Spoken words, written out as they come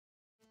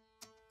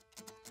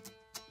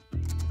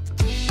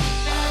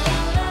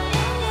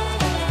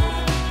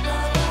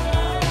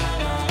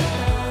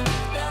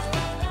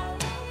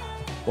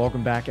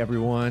Welcome back,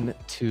 everyone,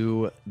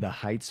 to the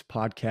Heights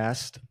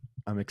podcast.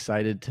 I'm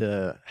excited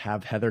to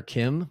have Heather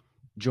Khym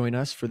join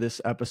us for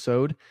this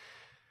episode.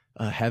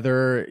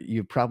 Heather,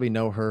 you probably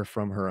know her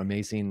from her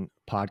amazing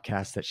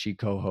podcast that she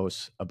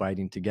co-hosts,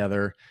 Abiding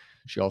Together.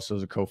 She also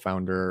is a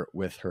co-founder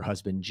with her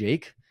husband,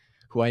 Jake,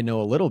 who I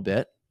know a little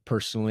bit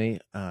personally,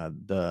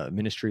 the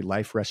ministry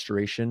Life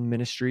Restoration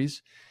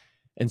Ministries.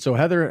 And so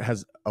Heather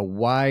has a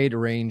wide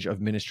range of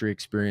ministry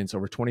experience,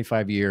 over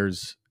 25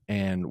 years,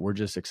 and we're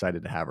just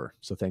excited to have her.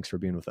 So thanks for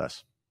being with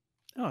us.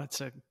 Oh,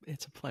 it's a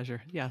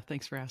pleasure. Yeah,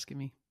 thanks for asking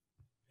me.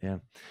 Yeah.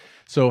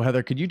 So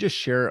Heather, could you just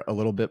share a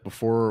little bit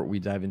before we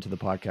dive into the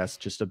podcast,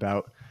 just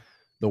about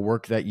the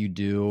work that you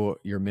do,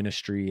 your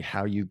ministry,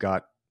 how you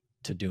got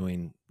to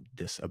doing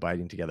this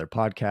Abiding Together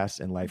podcast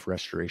and Life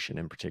Restoration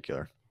in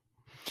particular?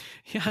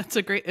 Yeah,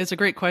 it's a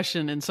great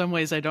question. In some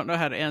ways, I don't know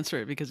how to answer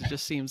it because it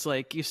just seems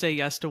like you say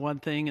yes to one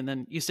thing and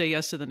then you say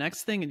yes to the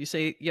next thing and you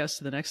say yes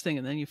to the next thing.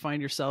 And then you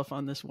find yourself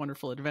on this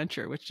wonderful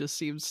adventure, which just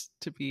seems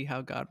to be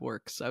how God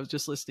works. I was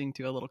just listening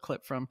to a little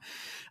clip from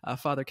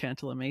Father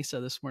Cantala Mesa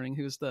this morning,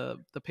 who's the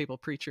papal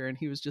preacher. And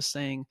he was just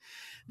saying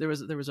there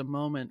was a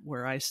moment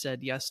where I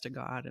said yes to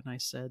God and I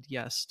said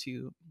yes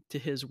to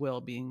his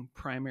will being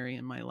primary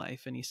in my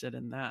life. And he said,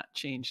 and that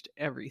changed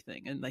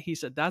everything. And he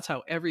said, that's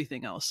how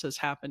everything else has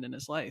happened in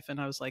his life. And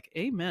I was like,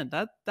 amen.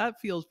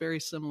 That feels very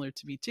similar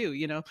to me too.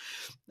 You know,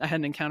 I had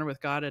an encounter with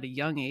God at a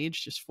young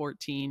age, just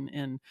 14.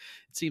 And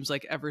it seems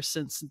like ever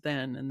since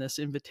then, and this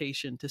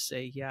invitation to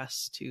say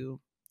yes to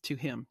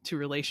him, to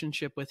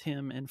relationship with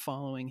him and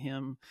following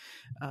him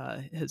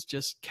has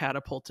just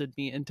catapulted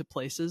me into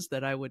places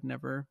that I would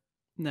never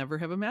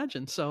have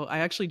imagined. So I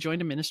actually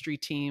joined a ministry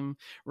team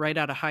right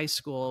out of high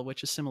school,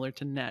 which is similar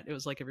to NET. It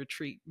was like a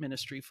retreat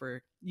ministry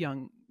for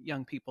young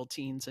people,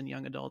 teens and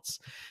young adults.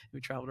 We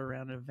traveled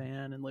around in a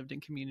van and lived in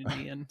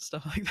community and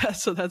stuff like that.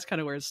 So that's kind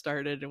of where it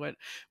started. I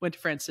went to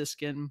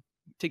Franciscan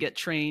to get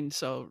trained.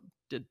 So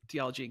did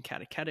theology and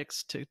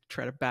catechetics to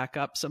try to back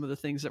up some of the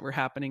things that were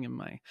happening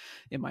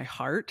in my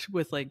heart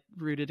with like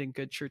rooted in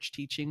good church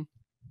teaching.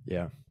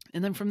 Yeah.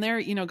 And then from there,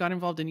 you know, got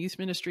involved in youth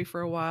ministry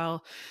for a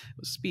while,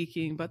 was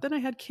speaking, but then I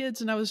had kids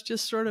and I was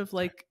just sort of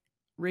like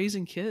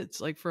raising kids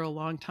like for a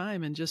long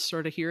time and just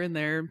sort of here and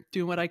there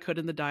doing what I could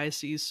in the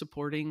diocese,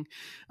 supporting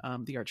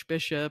the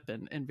Archbishop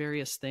and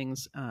various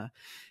things.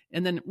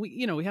 And then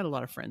we had a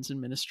lot of friends in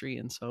ministry.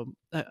 And so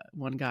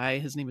one guy,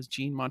 his name was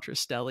Gene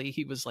Montrestelli.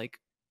 He was like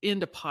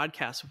into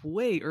podcasts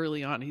way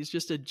early on. He's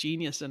just a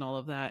genius in all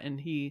of that. And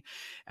he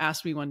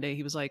asked me one day,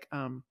 he was like,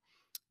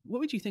 what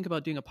would you think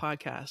about doing a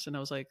podcast? And I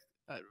was like,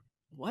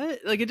 what?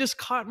 Like, it just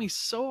caught me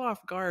so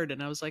off guard.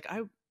 And I was like,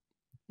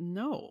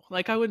 no,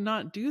 like I would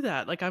not do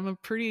that. Like, I'm a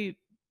pretty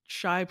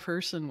shy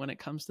person when it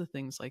comes to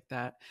things like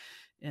that.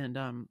 And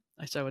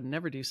I said I would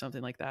never do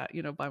something like that,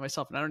 you know, by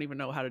myself. And I don't even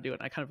know how to do it.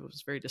 And I kind of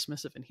was very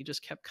dismissive. And he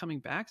just kept coming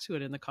back to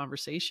it in the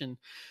conversation. And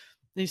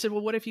he said,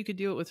 well, what if you could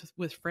do it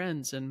with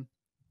friends? And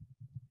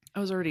I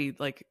was already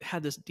like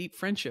had this deep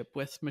friendship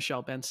with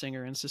Michelle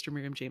Bensinger and Sister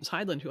Miriam James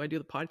Heidland, who I do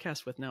the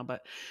podcast with now.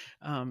 But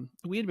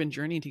we had been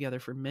journeying together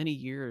for many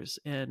years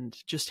and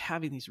just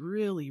having these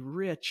really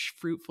rich,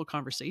 fruitful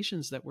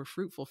conversations that were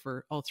fruitful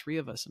for all three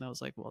of us. And I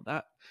was like, well,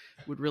 that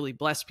would really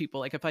bless people.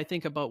 Like if I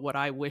think about what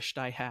I wished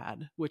I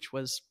had, which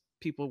was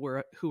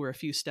people who were a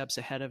few steps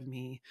ahead of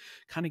me,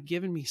 kind of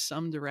giving me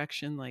some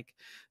direction, like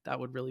that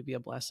would really be a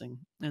blessing.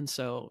 And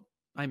so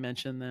I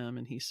mentioned them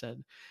and he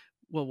said,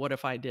 well, what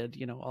if I did,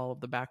 you know, all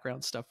of the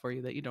background stuff for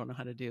you that you don't know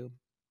how to do?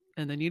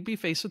 And then you'd be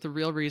faced with the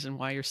real reason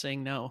why you're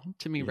saying no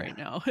to me right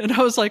now. And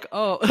I was like,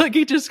 oh, like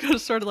he just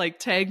sort of like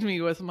tagged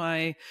me with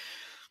my,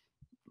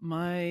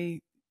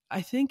 I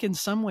think in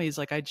some ways,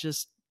 like I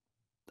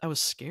was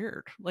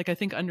scared. Like, I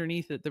think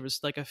underneath it, there was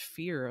like a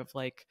fear of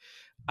like,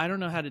 I don't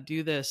know how to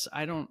do this.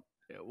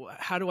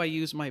 How do I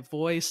use my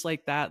voice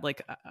like that?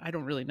 Like, I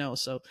don't really know.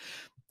 So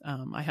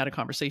I had a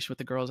conversation with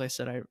the girls. I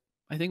said,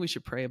 I think we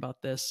should pray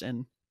about this.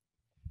 And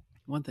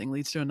one thing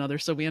leads to another.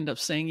 So we end up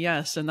saying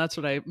yes. And that's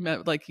what I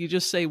meant. Like, you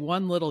just say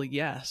one little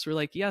yes. We're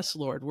like, yes,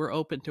 Lord, we're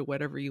open to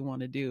whatever you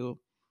want to do,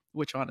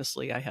 which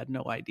honestly, I had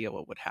no idea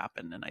what would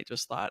happen. And I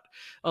just thought,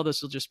 oh,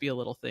 this will just be a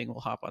little thing. We'll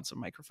hop on some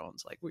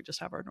microphones. Like we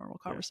just have our normal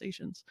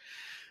conversations.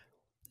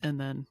 Yeah. And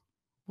then,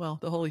 well,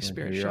 the Holy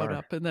Spirit showed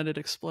up and then it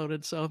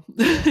exploded. So,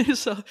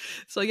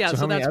 so yeah.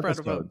 So that's part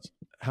about.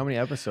 How many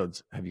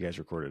episodes have you guys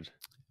recorded?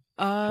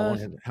 How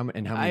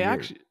many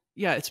years?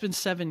 Yeah, it's been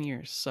 7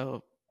 years.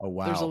 So oh,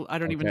 wow. I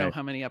don't even know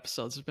how many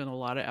episodes. There's been a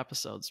lot of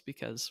episodes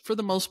because for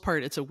the most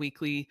part, it's a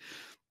weekly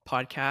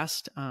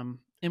podcast.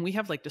 And we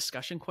have like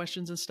discussion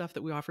questions and stuff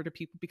that we offer to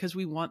people because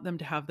we want them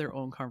to have their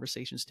own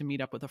conversations, to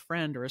meet up with a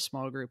friend or a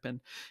small group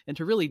and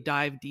to really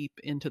dive deep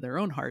into their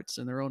own hearts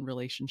and their own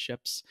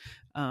relationships.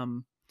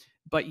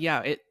 But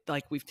yeah,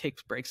 we've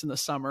taken breaks in the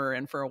summer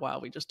and for a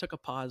while we just took a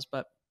pause,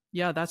 but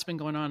yeah, that's been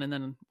going on. And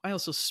then I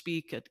also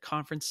speak at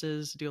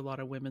conferences, do a lot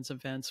of women's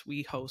events.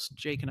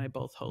 Jake and I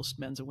both host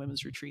men's and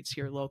women's retreats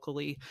here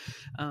locally,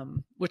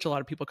 which a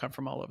lot of people come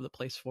from all over the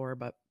place for.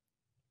 But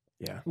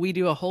Yeah. We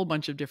do a whole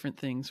bunch of different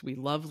things. We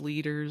love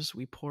leaders.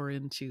 We pour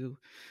into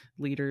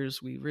leaders.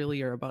 We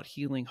really are about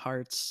healing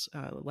hearts,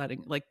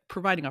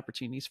 providing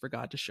opportunities for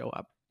God to show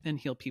up and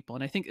heal people.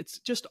 And I think it's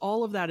just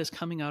all of that is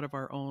coming out of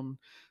our own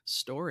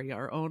story,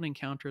 our own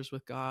encounters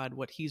with God,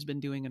 what he's been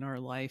doing in our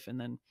life, and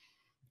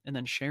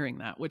then sharing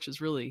that, which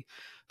is really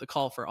the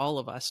call for all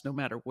of us, no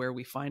matter where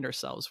we find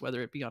ourselves,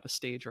 whether it be on a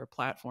stage or a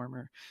platform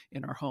or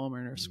in our home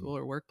or in our school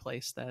or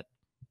workplace, that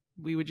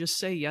we would just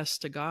say yes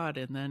to God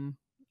and then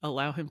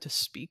allow him to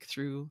speak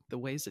through the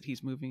ways that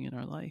he's moving in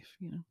our life,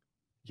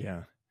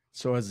 Yeah.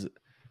 So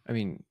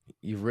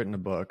you've written a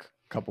book,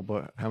 couple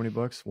book, how many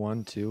books?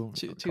 One, two,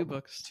 Two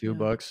books. two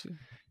books. Two.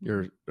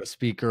 You're a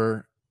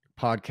speaker,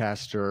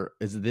 podcaster.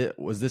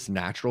 Was this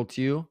natural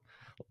to you?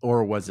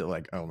 Or was it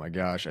like, oh my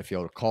gosh, I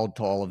feel called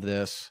to all of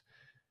this.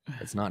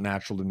 It's not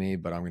natural to me,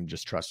 but I'm going to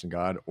just trust in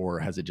God. Or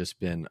has it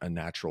just been a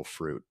natural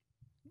fruit,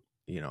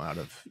 out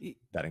of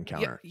that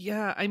encounter?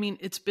 Yeah. I mean,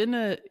 it's been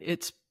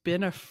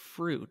a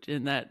fruit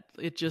in that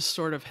it just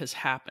sort of has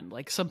happened.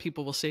 Like some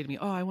people will say to me,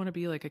 oh, I want to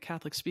be like a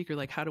Catholic speaker.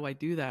 Like, how do I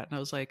do that? And I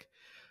was like,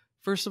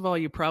 first of all,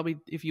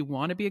 if you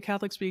want to be a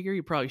Catholic speaker,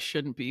 you probably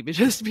shouldn't be, but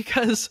just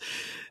because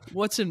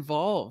what's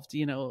involved,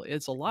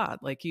 it's a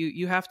lot. Like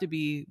you have to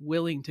be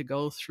willing to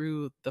go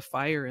through the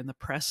fire and the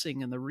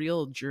pressing and the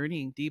real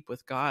journeying deep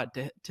with God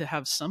to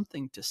have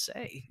something to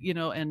say,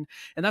 and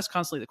that's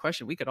constantly the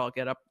question. We could all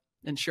get up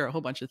and share a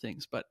whole bunch of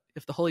things, but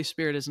if the Holy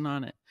Spirit isn't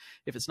on it,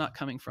 if it's not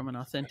coming from an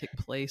authentic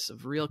place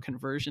of real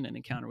conversion and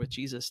encounter with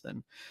Jesus,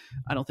 then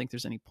I don't think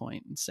there's any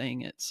point in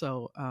saying it.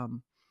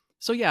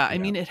 So yeah, I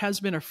mean, it has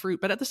been a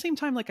fruit, but at the same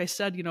time, like I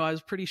said, I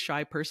was a pretty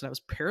shy person. I was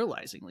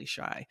paralyzingly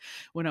shy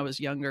when I was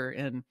younger.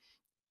 And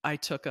I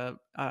took a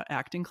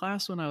acting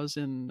class when I was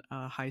in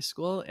high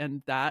school,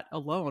 and that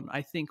alone,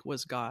 I think,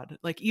 was God.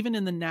 Like even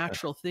in the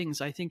natural things,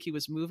 I think he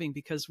was moving,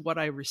 because what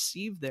I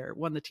received there,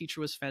 one, the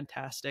teacher was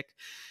fantastic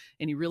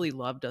and he really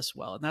loved us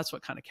well. And that's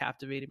what kind of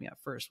captivated me at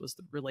first, was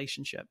the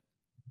relationship.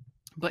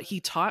 But he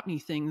taught me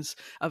things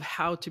of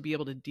how to be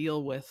able to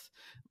deal with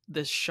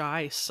this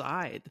shy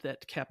side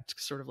that kept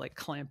sort of like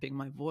clamping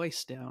my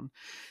voice down.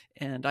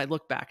 And I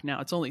look back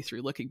now, it's only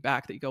through looking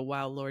back that you go,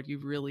 wow, Lord, you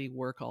really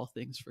work all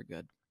things for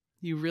good.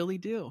 You really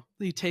do.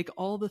 You take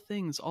all the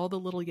things, all the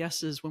little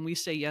yeses. When we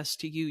say yes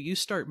to you, you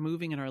start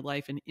moving in our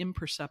life in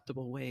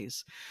imperceptible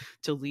ways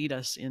to lead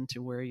us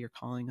into where you're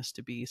calling us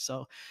to be.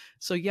 So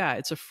yeah,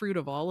 it's a fruit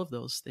of all of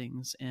those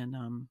things. And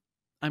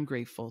I'm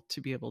grateful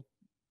to be able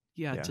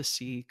to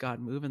see God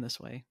move in this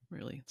way.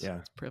 Really, it's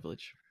a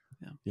privilege.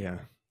 Yeah.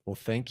 Well,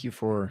 thank you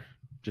for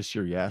just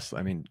your yes.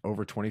 I mean,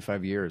 over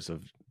 25 years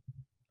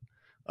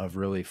of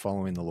really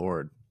following the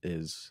Lord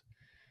is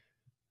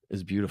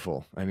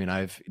beautiful. I mean,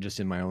 I've just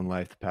in my own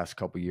life, the past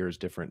couple of years,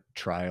 different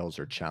trials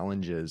or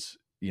challenges,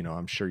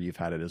 I'm sure you've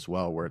had it as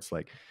well, where it's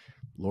like,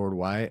 Lord,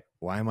 why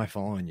am I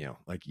following you?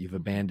 Like you've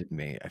abandoned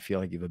me. I feel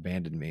like you've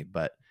abandoned me,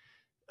 but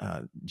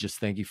just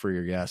thank you for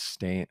your yes,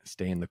 stay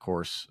in the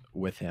course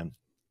with him.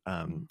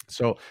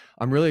 So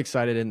I'm really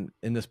excited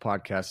in this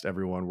podcast,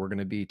 everyone. We're going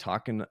to be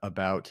talking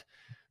about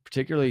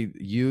particularly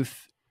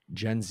youth,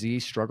 Gen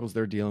Z struggles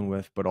they're dealing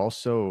with, but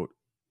also,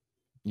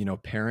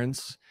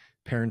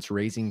 parents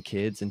raising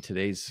kids in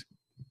today's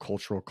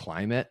cultural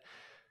climate.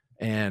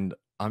 And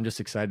I'm just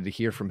excited to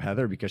hear from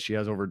Heather, because she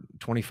has over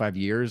 25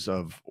 years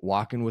of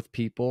walking with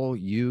people,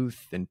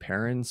 youth and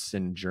parents,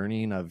 and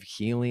journeying of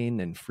healing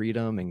and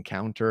freedom,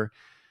 encounter.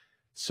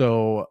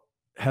 So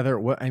Heather,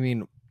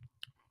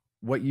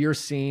 what you're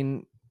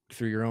seeing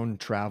through your own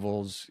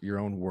travels, your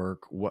own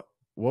work, what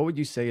would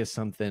you say is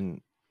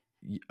something,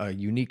 a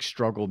unique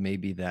struggle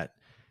maybe that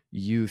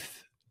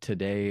youth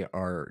today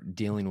are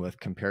dealing with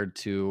compared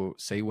to,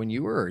 say, when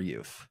you were a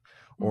youth?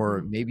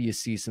 Or maybe you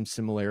see some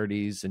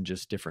similarities and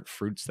just different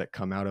fruits that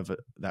come out of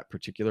that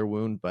particular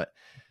wound. But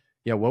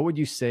yeah, what would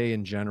you say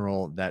in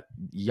general that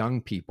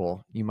young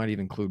people, you might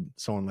even include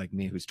someone like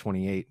me who's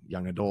 28,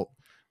 young adult,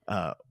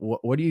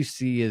 what do you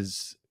see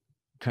as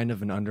kind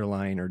of an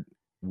underlying or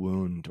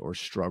wound or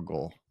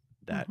struggle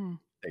that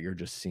you're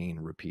just seeing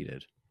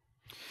repeated?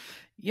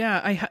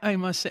 Yeah, I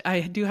must say, I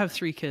do have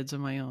 3 kids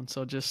of my own.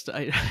 So just,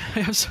 I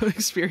have some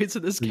experience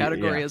in this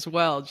category as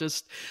well,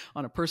 just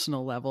on a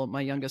personal level.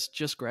 My youngest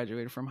just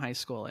graduated from high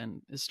school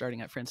and is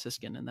starting at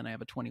Franciscan. And then I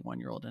have a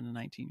 21-year-old and a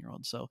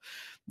 19-year-old. So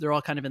they're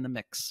all kind of in the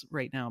mix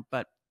right now.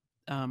 But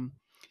I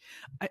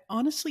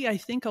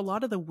think a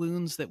lot of the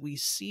wounds that we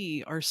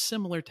see are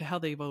similar to how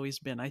they've always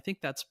been. I think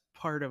that's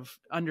part of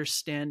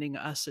understanding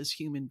us as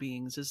human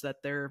beings, is that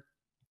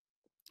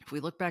if we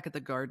look back at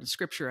the garden,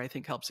 scripture, I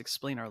think, helps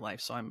explain our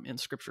life. So I'm in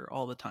scripture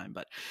all the time.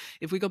 But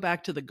if we go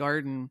back to the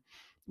garden,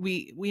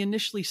 we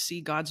initially see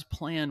God's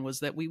plan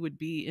was that we would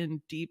be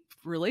in deep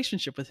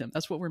relationship with him.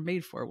 That's what we're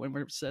made for. When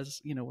it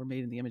says, we're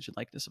made in the image and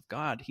likeness of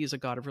God, he's a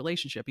God of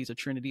relationship. He's a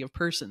trinity of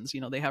persons.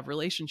 They have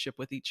relationship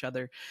with each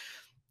other.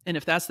 And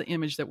if that's the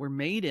image that we're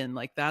made in,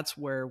 like that's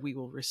where we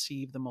will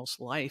receive the most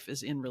life,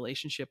 is in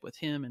relationship with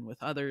him and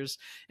with others.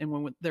 And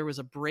when there was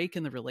a break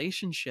in the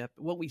relationship,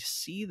 what we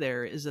see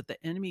there is that the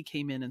enemy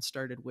came in and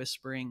started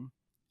whispering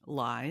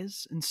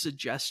lies and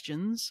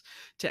suggestions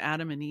to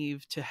Adam and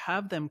Eve to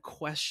have them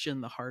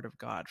question the heart of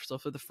God. So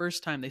for the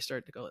first time, they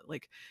start to go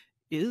like,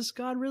 is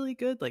God really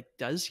good? Like,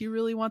 does he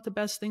really want the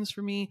best things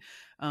for me?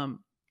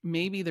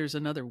 Maybe there's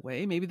another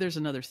way. Maybe there's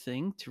another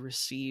thing to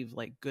receive,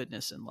 like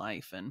goodness in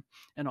life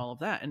and all of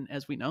that. And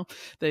as we know,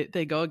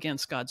 they go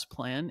against God's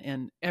plan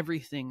and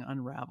everything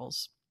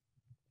unravels.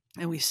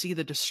 And we see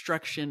the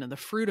destruction and the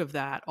fruit of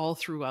that all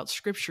throughout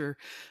Scripture.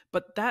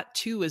 But that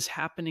too is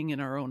happening in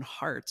our own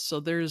hearts. So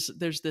there's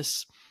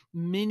this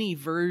mini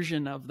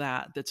version of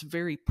that that's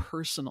very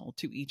personal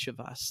to each of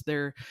us.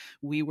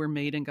 We were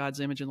made in God's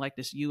image and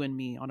likeness, you and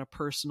me, on a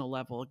personal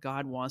level.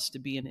 God wants to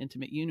be in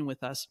intimate union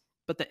with us.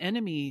 But the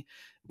enemy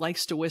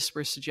likes to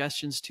whisper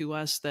suggestions to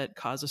us that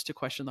cause us to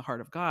question the heart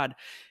of God.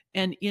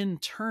 And in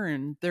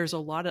turn, there's a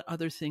lot of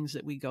other things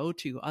that we go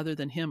to other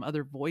than him,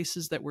 other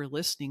voices that we're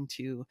listening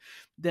to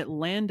that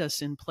land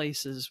us in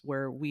places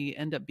where we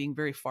end up being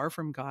very far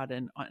from God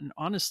and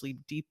honestly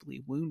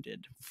deeply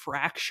wounded,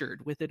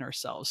 fractured within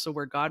ourselves. So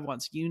where God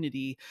wants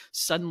unity,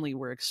 suddenly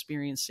we're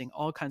experiencing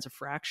all kinds of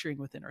fracturing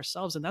within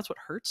ourselves. And that's what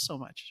hurts so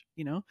much,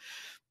 you know?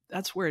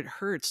 That's where it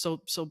hurts.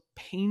 So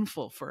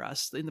painful for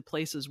us in the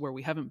places where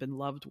we haven't been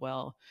loved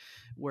well,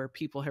 where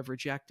people have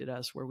rejected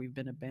us, where we've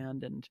been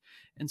abandoned.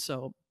 And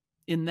so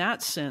in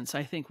that sense,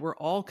 I think we're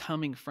all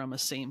coming from a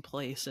same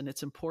place. And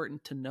it's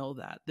important to know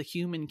that the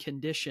human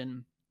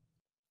condition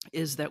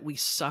is that we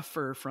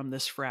suffer from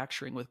this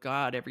fracturing with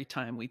God every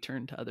time we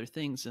turn to other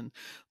things and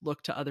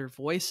look to other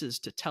voices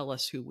to tell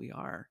us who we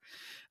are.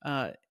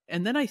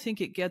 And then I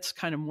think it gets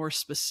kind of more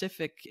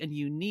specific and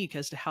unique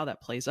as to how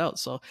that plays out.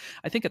 So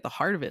I think at the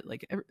heart of it,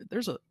 like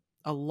there's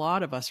a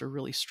lot of us are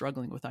really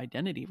struggling with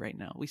identity right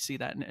now. We see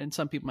that. And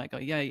some people might go,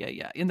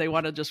 yeah. And they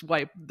want to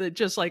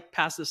just like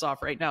pass this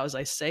off right now as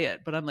I say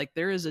it. But I'm like,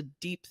 there is a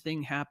deep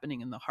thing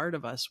happening in the heart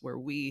of us where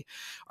we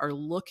are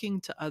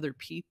looking to other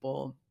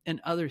people and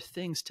other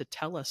things to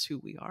tell us who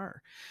we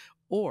are,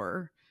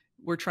 or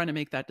we're trying to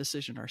make that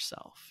decision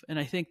ourselves. And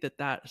I think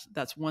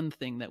that's one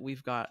thing that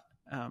we've got,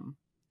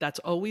 that's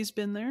always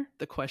been there,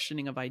 the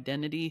questioning of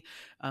identity.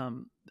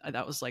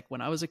 That was like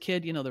when I was a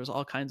kid, you know, there's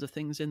all kinds of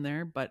things in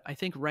there, but I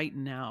think right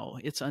now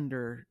it's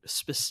under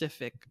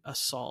specific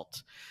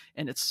assault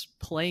and it's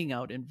playing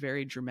out in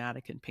very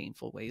dramatic and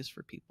painful ways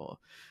for people.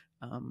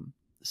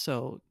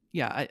 So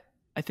yeah,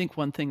 I think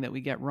one thing that we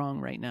get wrong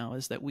right now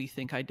is that we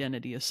think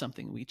identity is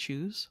something we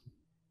choose,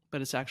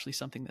 but it's actually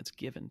something that's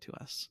given to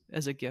us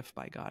as a gift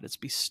by God. It's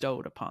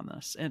bestowed upon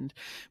us. And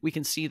we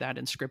can see that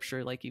in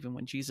Scripture, like even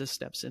when Jesus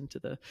steps into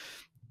the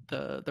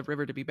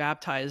river to be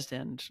baptized,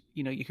 and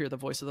you know, you hear the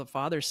voice of the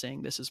Father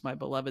saying, "This is my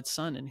beloved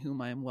Son in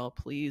whom I am well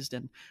pleased."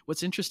 And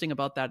what's interesting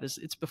about that is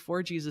it's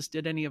before Jesus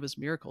did any of his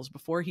miracles,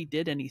 before he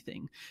did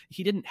anything.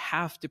 He didn't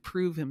have to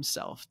prove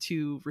himself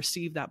to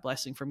receive that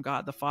blessing from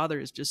God. The Father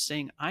is just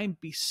saying, "I'm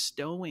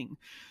bestowing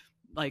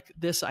like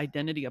this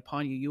identity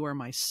upon you. You are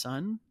my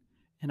Son,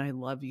 and I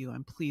love you.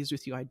 I'm pleased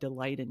with you. I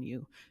delight in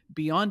you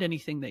beyond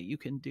anything that you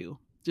can do,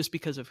 just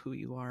because of who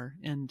you are."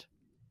 And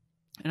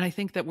I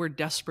think that we're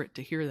desperate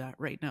to hear that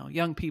right now.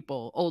 Young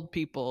people, old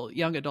people,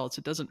 young adults,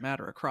 it doesn't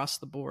matter, across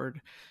the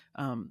board.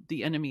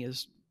 The enemy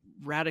is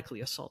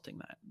radically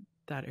assaulting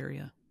that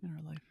area in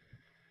our life.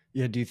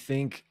 Yeah. Do you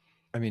think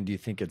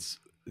it's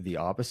the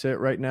opposite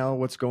right now?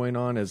 What's going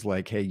on is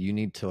like, hey, you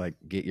need to like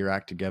get your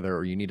act together,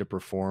 or you need to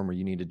perform, or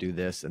you need to do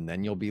this, and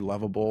then you'll be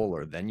lovable,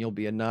 or then you'll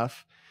be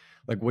enough.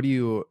 Like,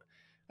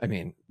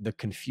 the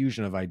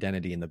confusion of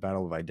identity and the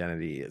battle of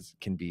identity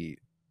can be,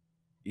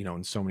 you know,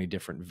 in so many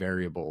different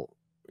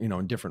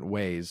in different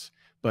ways.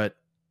 But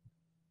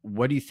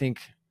what do you think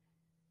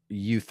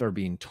youth are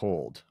being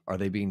told? Are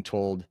they being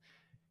told,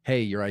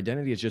 hey, your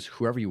identity is just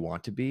whoever you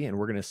want to be, and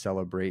we're going to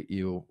celebrate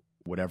you,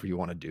 whatever you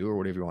want to do or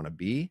whatever you want to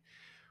be?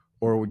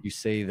 Or would you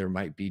say there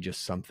might be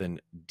just something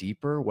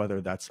deeper, whether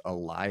that's a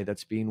lie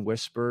that's being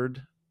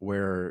whispered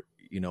where,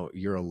 you know,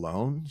 you're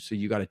alone, so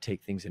you got to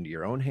take things into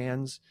your own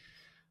hands?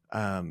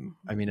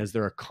 Is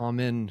there a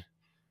common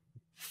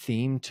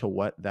theme to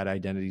what that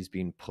identity is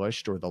being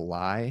pushed, or the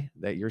lie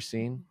that you're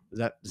seeing?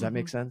 Does that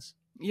make sense?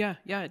 Yeah,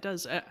 it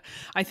does.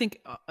 I think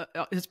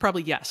it's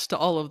probably yes to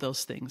all of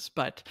those things,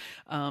 but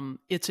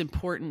it's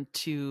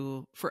important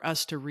for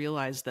us to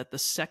realize that the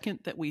second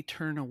that we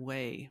turn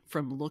away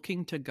from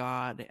looking to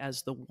God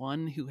as the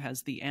one who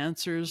has the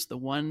answers, the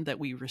one that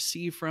we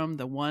receive from,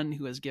 the one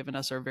who has given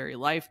us our very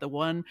life, the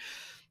one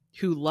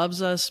who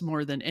loves us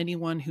more than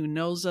anyone, who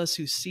knows us,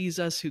 who sees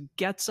us, who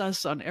gets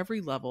us on every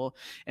level,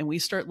 and we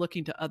start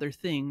looking to other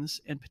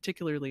things, and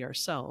particularly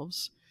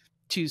ourselves,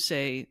 to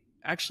say,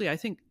 actually, I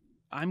think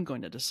I'm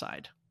going to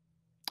decide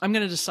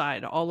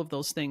all of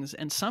those things.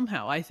 And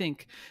somehow I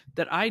think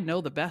that I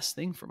know the best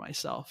thing for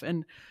myself.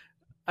 And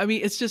I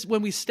mean, it's just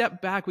when we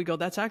step back, we go,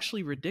 that's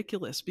actually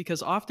ridiculous,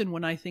 because often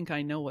when I think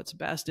I know what's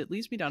best, it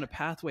leads me down a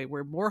pathway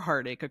where more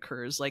heartache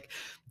occurs. Like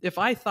if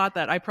I thought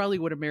that, I probably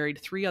would have married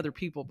 3 other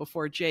people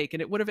before Jake,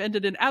 and it would have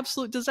ended in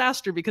absolute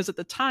disaster, because at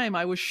the time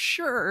I was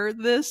sure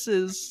this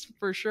is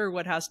for sure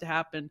what has to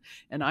happen.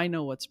 And I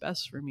know what's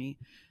best for me.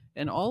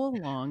 And all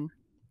along,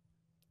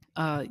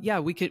 yeah,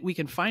 we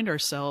can find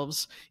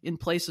ourselves in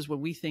places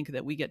when we think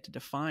that we get to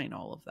define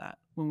all of that,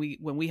 when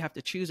we have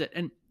to choose it.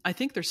 And I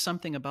think there's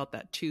something about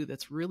that too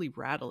that's really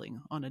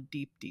rattling on a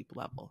deep, deep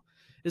level.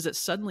 Is that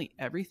suddenly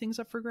everything's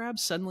up for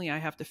grabs? Suddenly I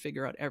have to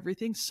figure out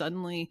everything.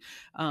 Suddenly,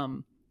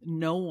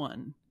 no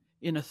one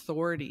in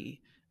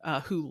authority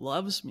who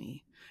loves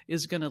me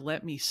is going to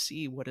let me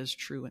see what is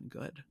true and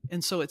good.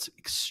 And so it's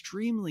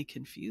extremely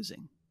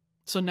confusing.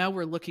 So now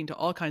we're looking to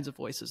all kinds of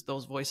voices.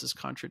 Those voices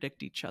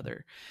contradict each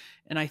other.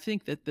 And I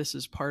think that this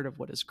is part of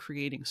what is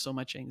creating so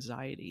much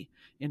anxiety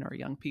in our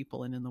young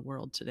people and in the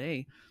world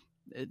today.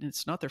 And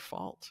it's not their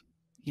fault.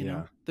 You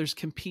know, there's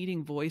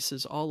competing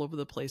voices all over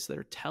the place that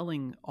are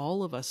telling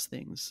all of us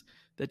things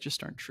that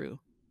just aren't true,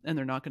 and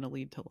they're not going to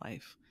lead to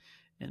life.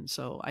 And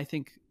so I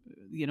think,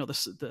 you know,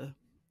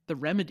 the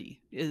remedy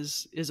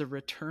is a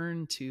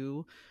return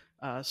to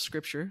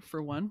scripture,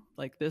 for one.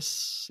 Like,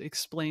 this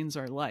explains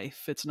our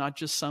life. It's not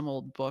just some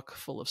old book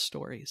full of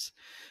stories.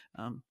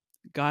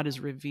 God is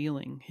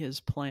revealing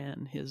his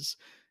plan, his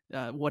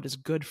what is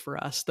good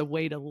for us, the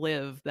way to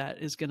live that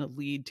is going to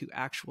lead to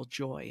actual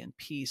joy and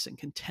peace and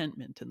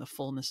contentment in the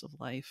fullness of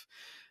life.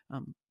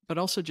 But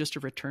also just a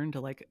return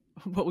to like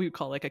what we would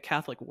call like a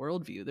Catholic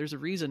worldview. There's a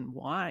reason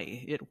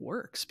why it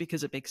works,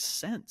 because it makes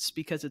sense,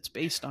 because it's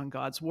based on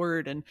God's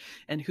word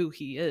and who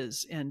he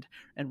is. And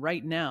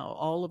right now,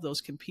 all of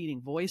those competing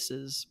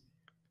voices,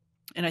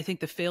 and I think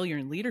the failure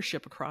in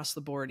leadership across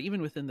the board,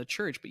 even within the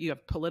church, but you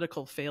have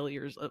political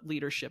failures of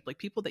leadership, like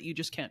people that you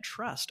just can't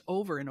trust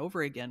over and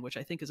over again, which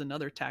I think is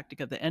another tactic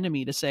of the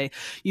enemy to say,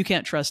 you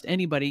can't trust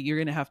anybody. You're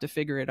going to have to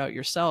figure it out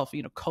yourself.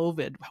 You know,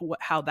 COVID,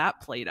 how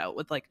that played out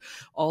with like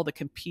all the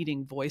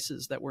competing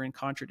voices that were in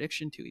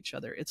contradiction to each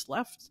other. It's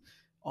left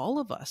all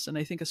of us, and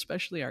I think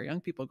especially our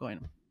young people,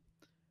 going,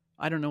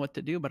 I don't know what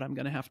to do, but I'm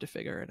going to have to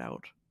figure it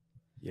out.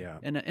 Yeah.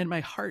 And my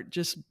heart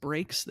just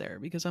breaks there,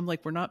 because I'm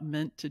like, we're not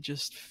meant to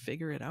just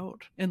figure it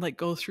out and like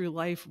go through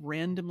life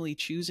randomly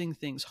choosing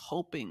things,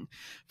 hoping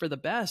for the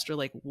best, or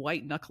like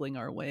white knuckling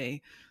our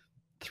way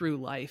through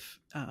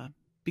life.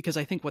 Because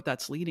I think what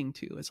that's leading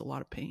to is a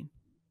lot of pain,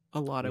 a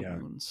lot of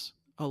wounds,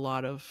 a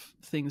lot of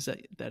things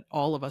that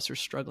all of us are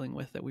struggling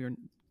with, that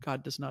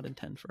God does not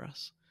intend for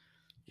us.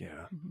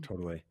 Yeah,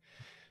 totally.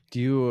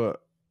 Do you,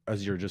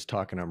 as you're just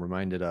talking, I'm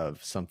reminded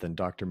of something,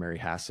 Dr. Mary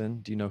Hassan.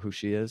 Do you know who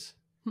she is?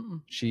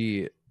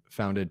 She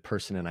founded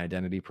Person and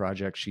Identity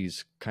Project.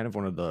 She's kind of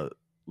one of the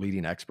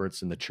leading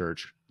experts in the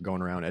church,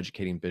 going around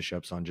educating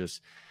bishops on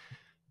just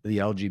the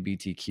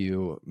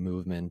LGBTQ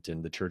movement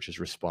and the church's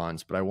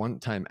response. But I one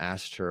time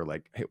asked her,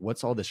 like, hey,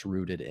 what's all this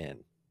rooted in?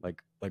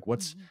 Like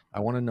what's,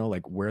 I want to know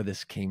like where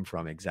this came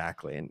from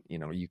exactly. And, you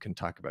know, you can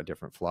talk about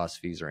different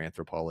philosophies or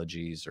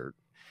anthropologies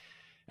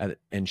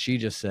and she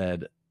just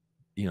said,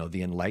 you know,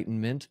 the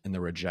Enlightenment and the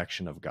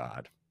rejection of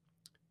God,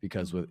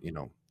 because with, you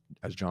know,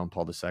 as John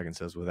Paul II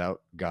says,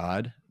 without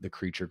God, the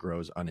creature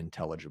grows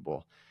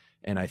unintelligible.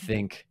 And I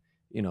think,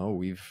 you know,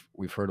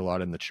 we've heard a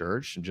lot in the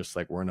church, and just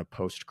like we're in a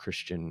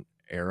post-Christian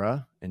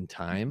era and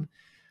time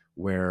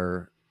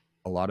where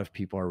a lot of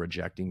people are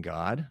rejecting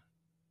God.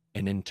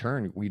 And in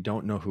turn, we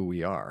don't know who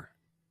we are,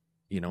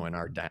 you know, and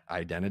our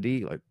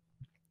identity, like,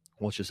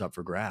 well, it's just up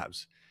for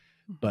grabs.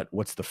 But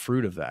what's the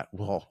fruit of that?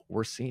 Well,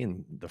 we're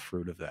seeing the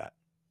fruit of that.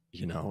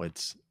 You know,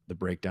 it's the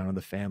breakdown of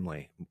the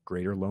family,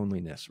 greater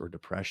loneliness or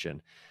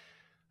depression.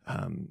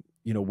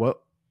 You know,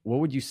 what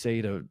would you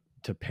say to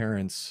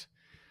parents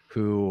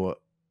who,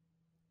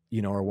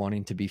 you know, are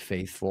wanting to be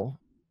faithful,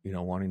 you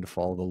know, wanting to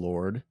follow the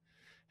Lord,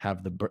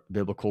 have the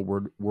biblical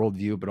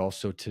worldview, but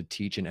also to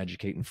teach and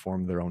educate and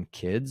form their own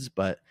kids,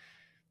 but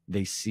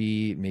they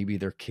see maybe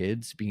their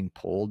kids being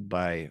pulled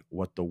by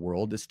what the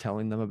world is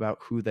telling them about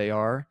who they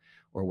are,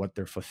 or what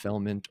their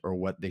fulfillment, or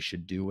what they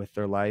should do with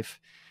their life.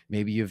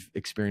 Maybe you've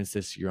experienced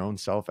this your own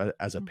self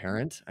as a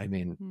parent. I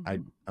mean,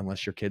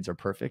 unless your kids are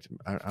perfect,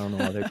 I don't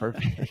know, are they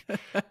perfect?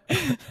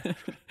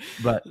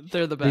 But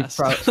they're the best.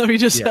 Let me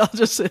just, I'll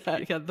just say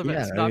that. Yeah, the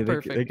best. Not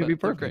perfect. They could be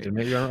perfect, and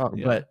maybe you're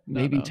wrong. But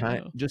maybe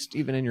just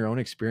even in your own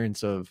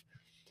experience of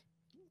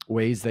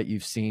ways that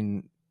you've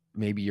seen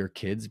maybe your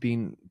kids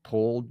being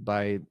pulled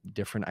by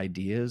different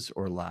ideas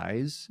or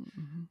lies.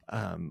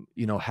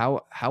 You know,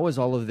 how is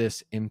all of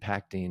this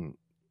impacting,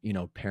 you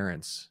know,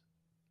 parents,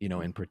 you know,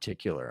 in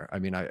particular? I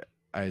mean, I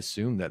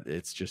assume that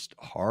it's just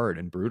hard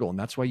and brutal. And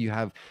that's why you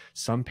have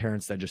some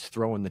parents that just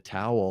throw in the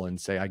towel and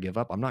say, I give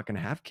up. I'm not going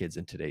to have kids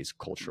in today's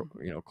culture.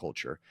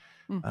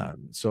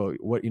 So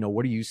what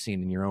are you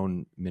seeing in your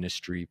own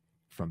ministry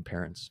from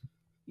parents?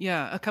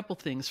 Yeah, a couple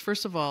things.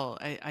 First of all,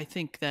 I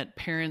think that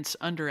parents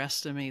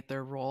underestimate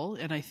their role.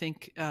 And I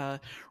think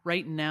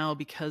right now,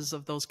 because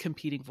of those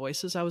competing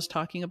voices I was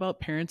talking about,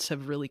 parents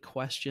have really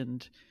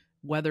questioned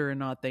whether or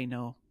not they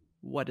know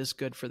what is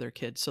good for their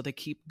kids. So they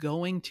keep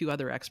going to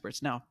other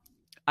experts. Now,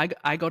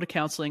 I go to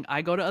counseling.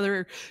 I go to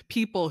other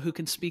people who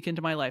can speak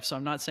into my life. So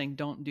I'm not saying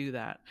don't do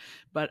that.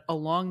 But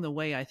along the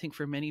way, I think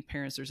for many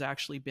parents, there's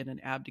actually been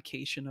an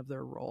abdication of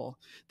their role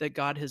that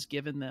God has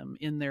given them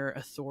in their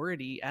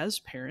authority as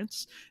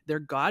parents, their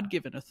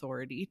God-given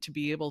authority to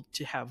be able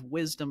to have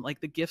wisdom,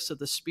 like the gifts of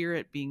the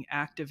Spirit being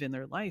active in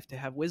their life, to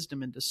have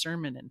wisdom and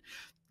discernment and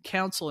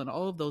counsel and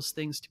all of those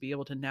things to be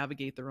able to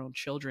navigate their own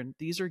children.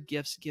 These are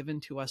gifts given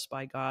to us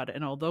by God.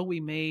 And although we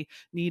may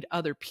need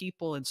other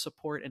people and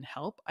support and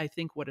help, I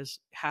think what is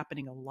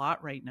happening a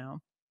lot right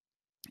now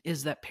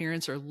is that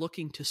parents are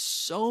looking to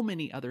so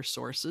many other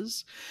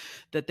sources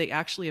that they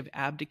actually have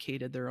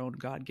abdicated their own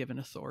God-given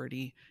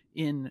authority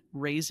in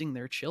raising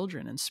their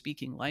children and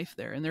speaking life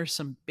there. And there's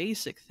some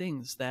basic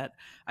things that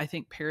I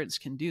think parents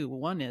can do.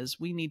 One is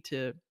we need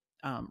to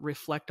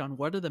reflect on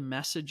what are the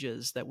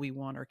messages that we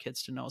want our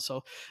kids to know.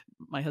 So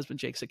my husband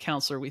Jake's a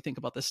counselor. We think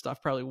about this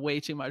stuff probably way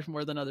too much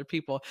more than other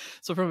people.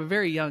 So from a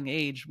very young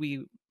age,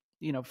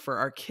 for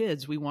our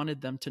kids, we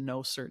wanted them to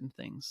know certain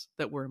things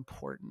that were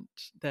important,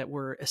 that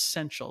were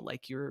essential,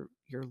 like you're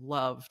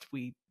loved.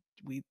 We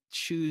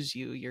choose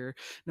you. You're,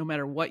 no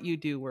matter what you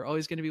do, we're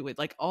always going to be with,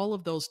 like all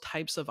of those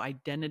types of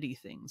identity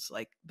things,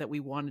 like that we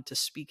wanted to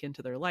speak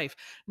into their life,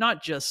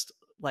 not just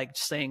like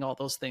saying all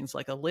those things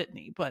like a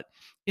litany, but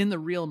in the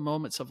real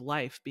moments of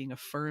life, being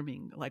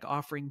affirming, like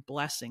offering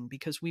blessing,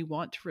 because we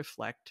want to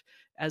reflect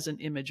as an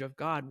image of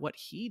God what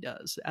he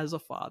does as a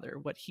father,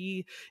 what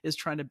he is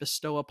trying to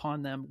bestow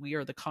upon them. We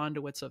are the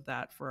conduits of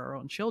that for our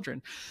own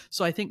children.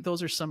 So I think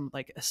those are some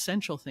like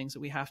essential things that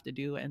we have to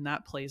do, and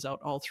that plays out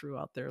all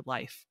throughout their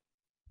life.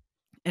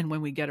 And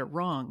when we get it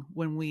wrong,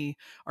 when we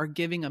are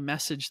giving a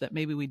message that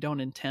maybe we don't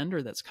intend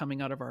or that's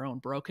coming out of our own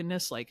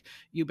brokenness, like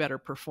you better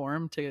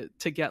perform to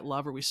get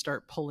love, or we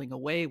start pulling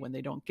away when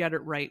they don't get it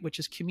right, which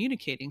is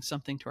communicating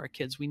something to our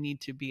kids, we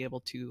need to be able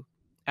to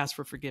ask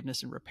for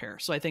forgiveness and repair.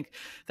 So I think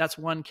that's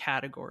one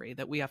category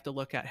that we have to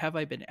look at. Have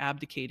I been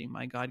abdicating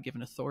my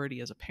God-given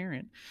authority as a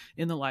parent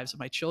in the lives of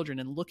my children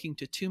and looking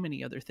to too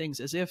many other things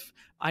as if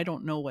I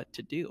don't know what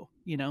to do,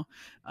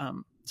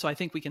 So I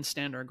think we can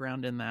stand our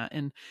ground in that.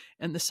 And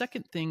the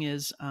second thing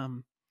is,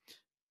 I'll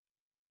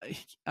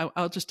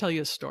just tell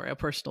you a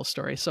personal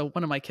story. So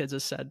one of my kids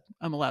has said,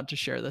 I'm allowed to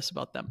share this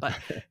about them, but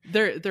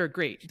they're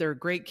great. They're a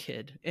great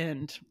kid.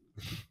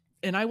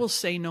 And I will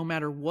say, no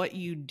matter what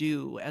you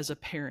do as a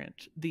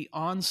parent, the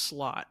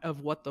onslaught of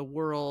what the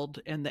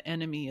world and the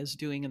enemy is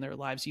doing in their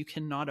lives, you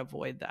cannot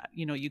avoid that.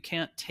 You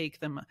can't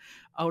take them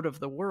out of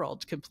the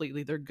world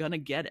completely. They're going to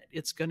get it.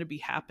 It's going to be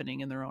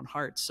happening in their own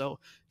hearts. So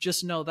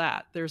just know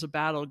that there's a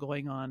battle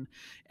going on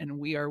and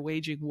we are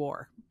waging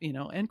war,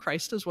 and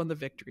Christ has won the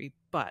victory,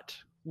 but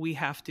we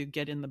have to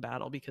get in the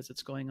battle because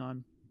it's going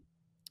on.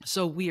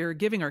 So we are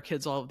giving our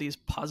kids all of these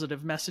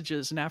positive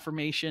messages and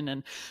affirmation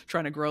and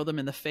trying to grow them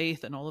in the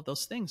faith and all of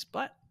those things.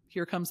 But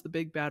here comes the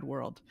big bad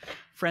world,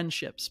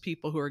 friendships,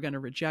 people who are going to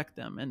reject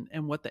them,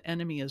 and what the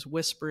enemy is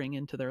whispering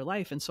into their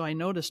life. And so I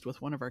noticed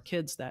with one of our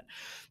kids that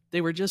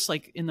they were just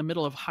like in the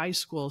middle of high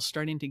school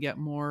starting to get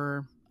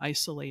more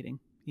isolating.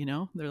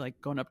 They're like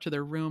going up to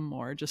their room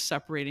more, just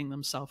separating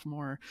themselves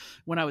more.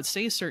 When I would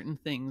say certain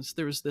things,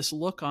 there was this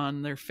look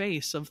on their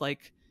face of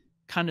like,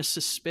 kind of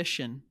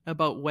suspicion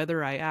about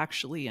whether I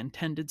actually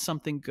intended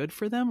something good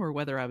for them or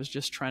whether I was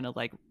just trying to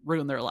like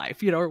ruin their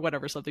life, or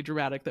whatever, something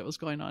dramatic that was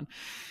going on.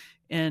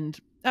 And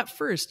at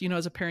first,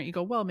 as a parent, you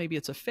go, well, maybe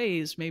it's a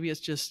phase, maybe it's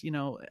just,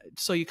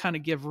 so you kind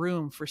of give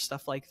room for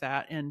stuff like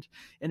that. And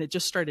it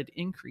just started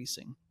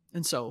increasing.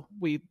 And so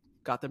we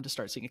got them to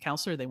start seeing a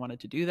counselor. They wanted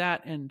to do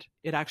that. And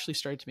it actually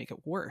started to make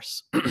it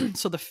worse.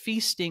 So the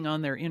feasting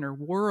on their inner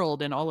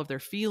world and all of their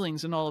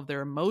feelings and all of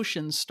their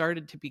emotions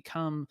started to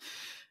become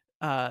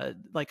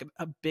like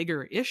a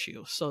bigger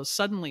issue. So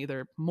suddenly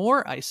they're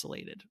more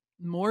isolated,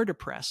 more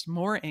depressed,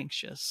 more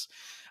anxious.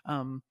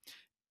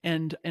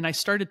 And I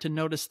started to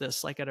notice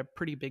this like at a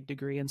pretty big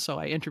degree. And so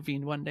I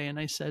intervened one day and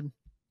I said,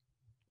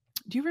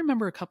 do you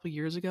remember a couple of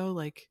years ago,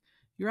 like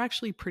you're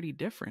actually pretty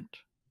different.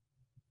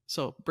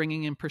 So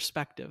bringing in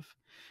perspective,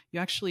 you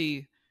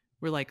actually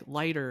were like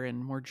lighter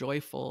and more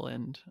joyful.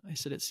 And I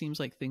said, it seems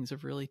like things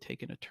have really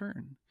taken a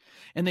turn.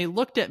 And they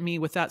looked at me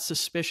with that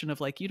suspicion of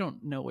like, you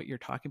don't know what you're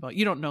talking about.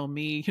 You don't know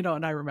me,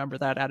 and I remember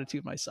that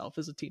attitude myself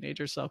as a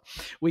teenager. So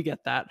we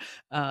get that.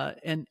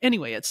 And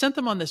anyway, it sent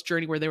them on this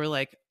journey where they were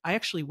like, I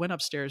actually went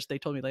upstairs. They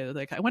told me later,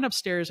 like I went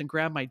upstairs and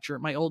grabbed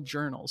my old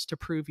journals to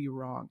prove you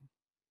wrong.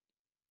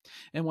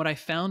 And what I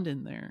found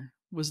in there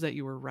was that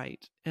you were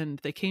right. And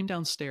they came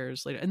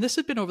downstairs later. And this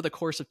had been over the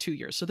course of 2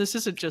 years. So this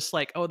isn't just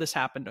like, oh, this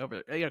happened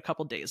over a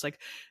couple of days. Like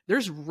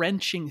there's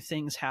wrenching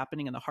things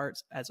happening in the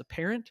hearts as a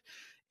parent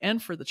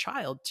and for the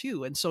child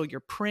too. And so you're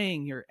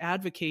praying, you're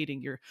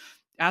advocating, you're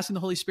asking the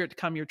Holy Spirit to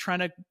come. You're trying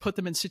to put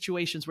them in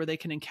situations where they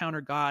can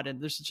encounter God.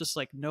 And there's just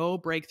like no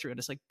breakthrough. And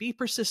it's like, be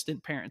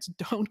persistent, parents.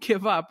 Don't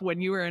give up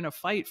when you are in a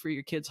fight for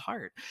your kid's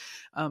heart,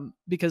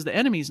 because the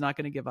enemy's not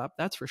going to give up.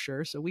 That's for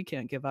sure. So we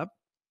can't give up.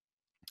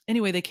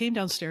 Anyway, they came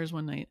downstairs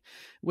one night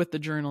with the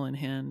journal in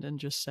hand and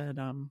just said,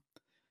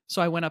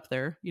 so I went up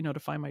there, to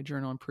find my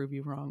journal and prove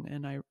you wrong.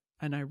 And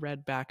And I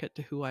read back it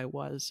to who I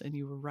was, and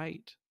you were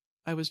right.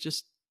 I was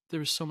just, there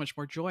was so much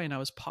more joy, and I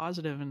was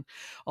positive and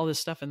all this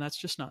stuff, and that's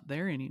just not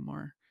there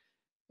anymore.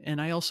 And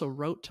I also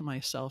wrote to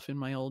myself in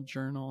my old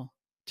journal,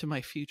 to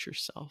my future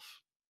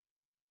self.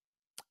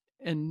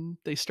 And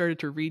they started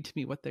to read to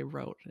me what they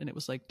wrote. And it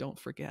was like, don't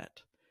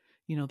forget,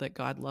 that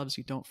God loves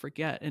you. Don't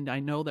forget. And I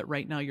know that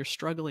right now you're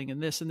struggling in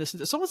this and this.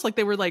 It's almost like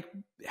they were like,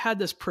 had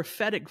this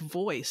prophetic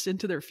voice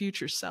into their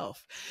future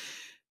self.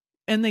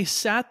 And they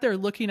sat there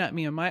looking at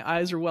me, and my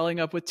eyes are welling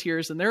up with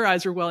tears, and their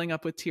eyes are welling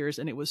up with tears.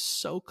 And it was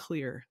so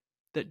clear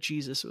that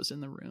Jesus was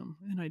in the room.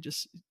 And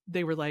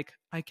they were like,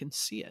 I can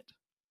see it.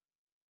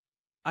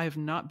 I have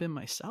not been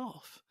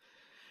myself.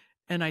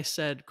 And I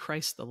said,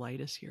 Christ the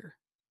light is here.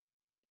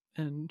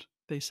 And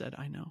they said,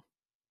 I know.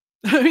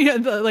 Yeah,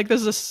 like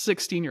this is a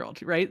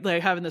 16-year-old, right?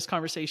 Like having this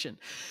conversation.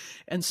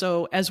 And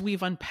so as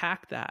we've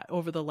unpacked that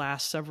over the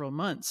last several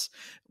months,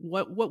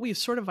 what we've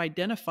sort of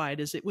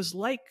identified is it was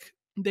like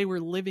they were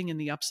living in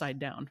the upside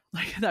down,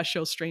 like that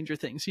show Stranger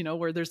Things,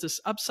 where there's this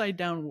upside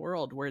down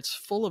world where it's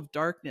full of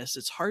darkness.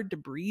 It's hard to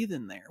breathe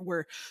in there,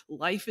 where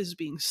life is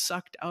being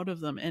sucked out of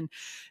them.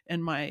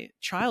 And my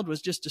child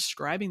was just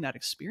describing that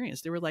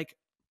experience. They were like,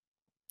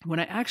 when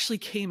I actually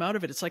came out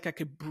of it, it's like I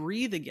could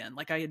breathe again.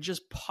 Like I had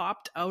just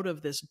popped out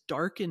of this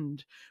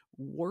darkened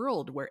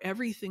world where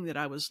everything that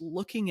I was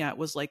looking at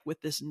was like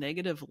with this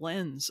negative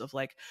lens of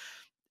like,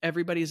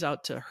 everybody's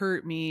out to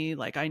hurt me.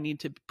 Like I need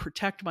to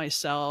protect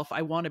myself.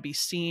 I want to be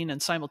seen.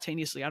 And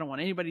simultaneously, I don't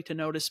want anybody to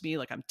notice me.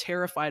 Like I'm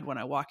terrified when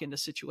I walk into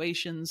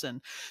situations.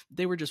 And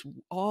they were just,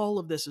 all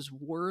of this is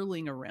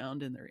whirling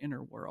around in their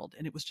inner world.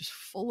 And it was just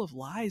full of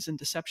lies and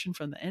deception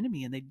from the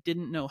enemy. And they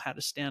didn't know how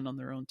to stand on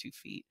their own 2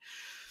 feet.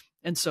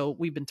 And so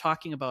we've been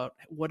talking about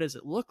what does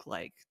it look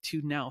like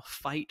to now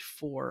fight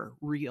for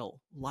real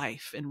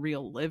life and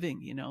real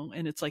living,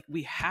 and it's like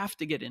we have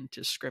to get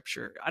into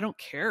scripture. I don't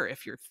care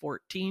if you're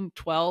 14,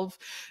 12,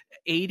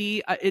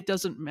 80, it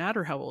doesn't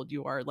matter how old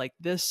you are. Like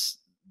this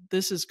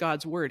is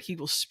God's word. He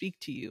will speak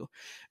to you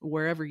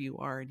wherever you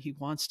are, and he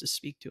wants to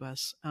speak to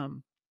us.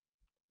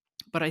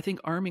 But I think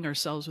arming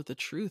ourselves with the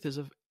truth is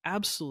of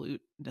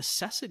absolute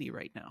necessity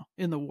right now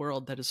in the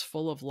world that is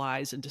full of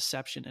lies and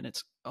deception. And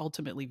it's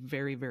ultimately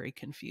very, very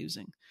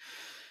confusing.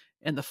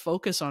 And the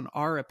focus on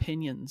our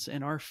opinions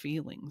and our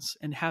feelings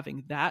and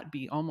having that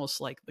be almost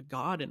like the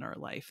God in our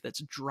life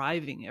that's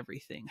driving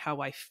everything,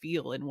 how I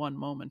feel in one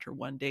moment or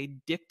one day,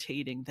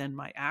 dictating then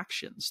my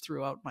actions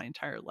throughout my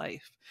entire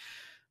life.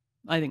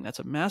 I think that's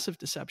a massive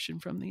deception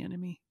from the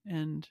enemy.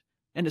 And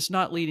it's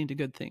not leading to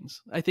good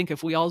things. I think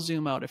if we all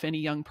zoom out, if any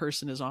young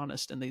person is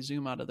honest and they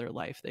zoom out of their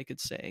life, they could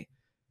say,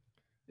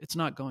 it's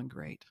not going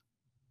great.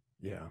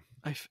 Yeah.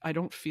 I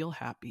don't feel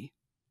happy.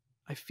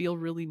 I feel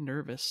really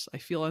nervous. I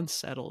feel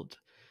unsettled.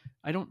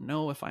 I don't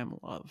know if I'm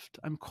loved.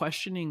 I'm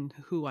questioning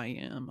who I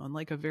am on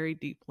like a very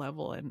deep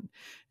level.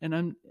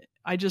 And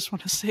I just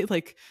want to say,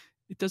 like,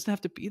 it doesn't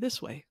have to be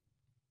this way.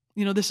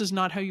 This is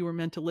not how you were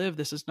meant to live.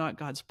 This is not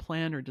God's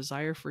plan or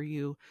desire for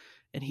you.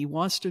 And he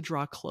wants to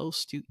draw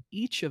close to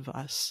each of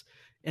us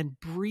and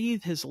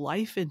breathe his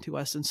life into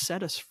us and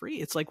set us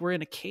free. It's like we're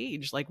in a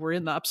cage, like we're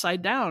in the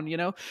upside down,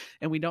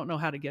 and we don't know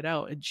how to get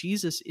out. And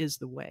Jesus is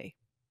the way.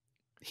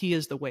 He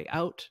is the way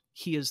out.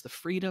 He is the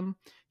freedom.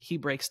 He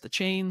breaks the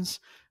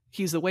chains.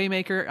 He's the way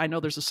maker. I know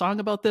there's a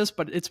song about this,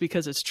 but it's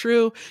because it's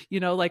true.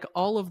 Like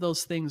all of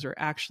those things are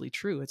actually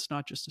true. It's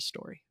not just a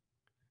story.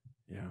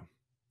 Yeah.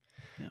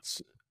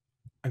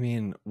 I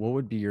mean, what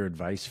would be your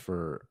advice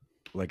for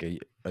like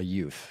a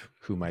youth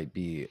who might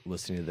be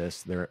listening to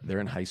this? They're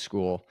in high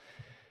school.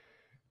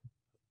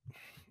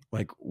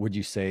 Like, would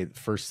you say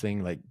first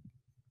thing, like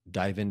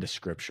dive into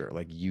scripture?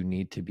 Like you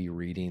need to be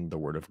reading the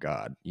word of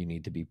God. You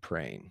need to be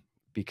praying,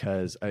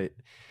 because I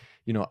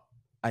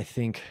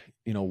think,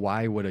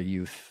 why would a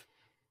youth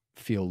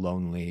feel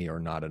lonely or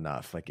not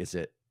enough? Like,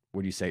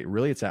 would you say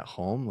really it's at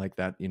home, like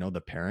that,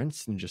 the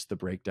parents and just the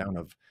breakdown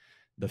of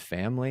the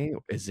family?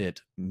 Is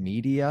it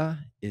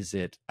media? Is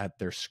it at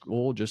their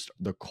school? Just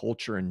the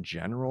culture in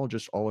general,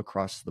 just all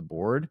across the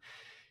board?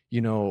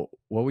 What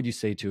would you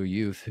say to a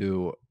youth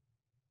who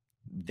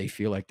they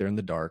feel like they're in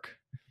the dark?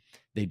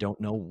 They don't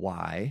know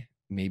why,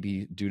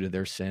 maybe due to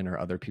their sin or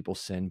other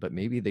people's sin, but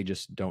maybe they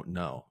just don't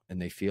know.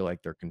 And they feel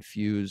like they're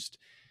confused,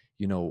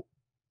 and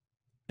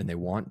they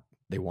want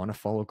to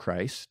follow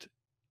Christ.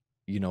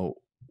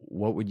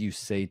 What would you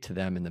say to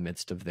them in the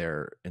midst of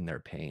their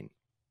pain?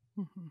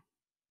 Mm-hmm.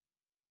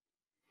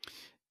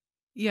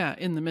 Yeah,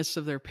 in the midst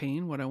of their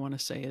pain, what I want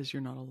to say is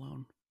you're not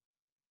alone.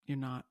 You're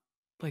not.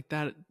 Like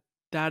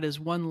that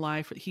is one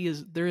lie.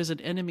 There is an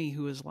enemy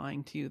who is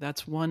lying to you.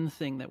 That's one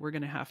thing that we're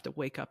going to have to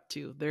wake up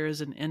to. There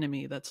is an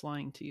enemy that's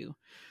lying to you.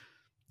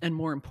 And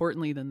more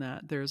importantly than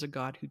that, there is a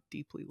God who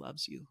deeply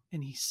loves you,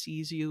 and he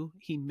sees you.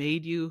 He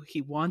made you.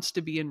 He wants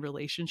to be in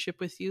relationship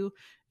with you,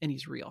 and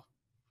he's real.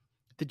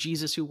 The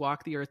Jesus who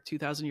walked the earth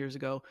 2,000 years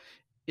ago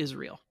is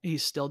real.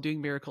 He's still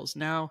doing miracles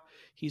now.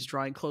 He's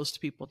drawing close to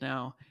people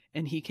now,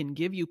 and he can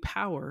give you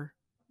power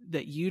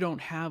that you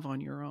don't have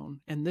on your own.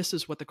 And this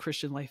is what the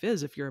Christian life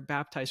is. If you're a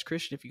baptized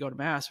Christian, if you go to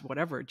mass,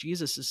 whatever,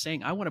 Jesus is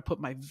saying, I want to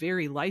put my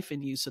very life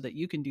in you so that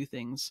you can do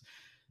things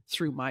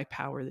through my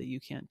power that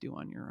you can't do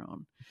on your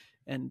own.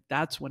 And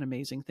that's when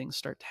amazing things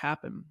start to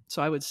happen.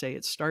 So I would say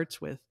it starts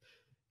with,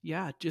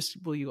 just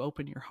will you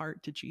open your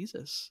heart to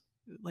Jesus?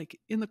 Like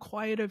in the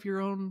quiet of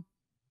your own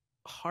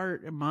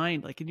heart and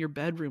mind, like in your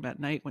bedroom at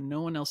night when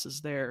no one else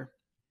is there,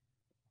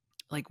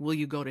 like, will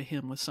you go to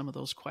him with some of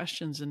those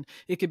questions? And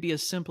it could be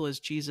as simple as,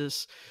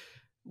 Jesus,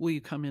 will you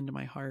come into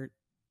my heart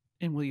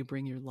and will you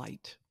bring your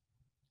light?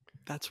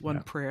 That's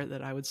one prayer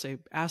that I would say,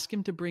 ask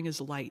him to bring his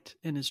light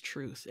and his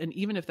truth. And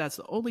even if that's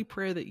the only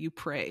prayer that you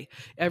pray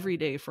every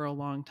day for a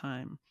long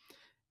time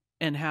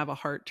and have a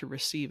heart to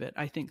receive it,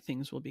 I think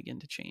things will begin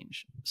to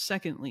change.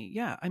 Secondly,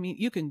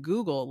 you can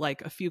Google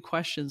like a few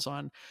questions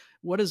on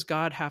what is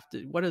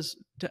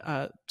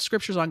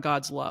scriptures on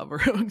God's love, or,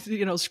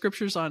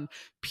 scriptures on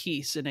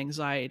peace and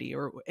anxiety,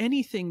 or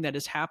anything that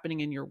is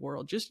happening in your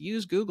world. Just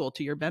use Google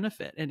to your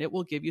benefit, and it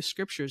will give you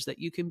scriptures that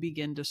you can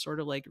begin to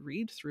sort of like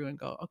read through and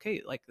go,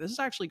 okay, like this is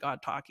actually God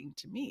talking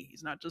to me.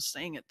 He's not just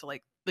saying it to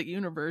like the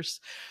universe.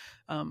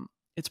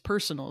 It's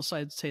personal. So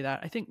I'd say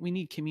that I think we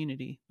need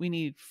community. We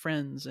need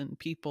friends and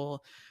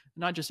people,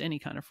 not just any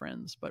kind of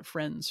friends, but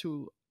friends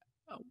who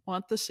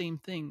want the same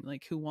thing,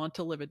 like who want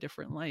to live a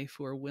different life,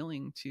 who are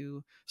willing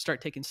to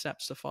start taking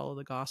steps to follow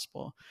the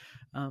gospel.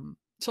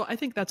 So I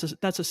think that's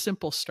a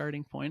simple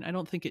starting point. I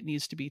don't think it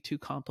needs to be too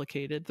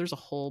complicated. There's a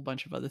whole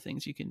bunch of other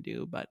things you can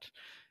do, but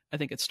I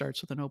think it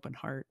starts with an open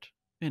heart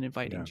and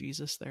inviting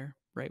Jesus there,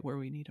 right where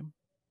we need him.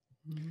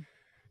 Mm-hmm.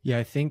 Yeah,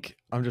 I think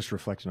I'm just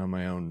reflecting on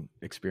my own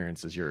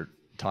experience as you're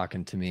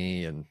talking to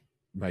me and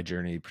my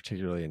journey,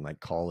 particularly in like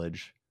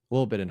college, a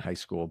little bit in high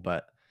school,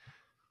 but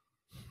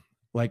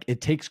like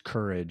it takes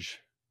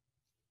courage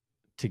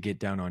to get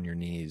down on your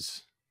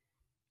knees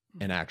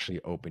and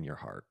actually open your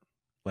heart.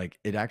 Like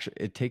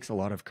it takes a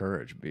lot of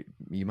courage.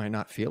 You might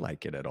not feel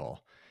like it at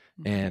all.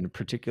 And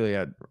particularly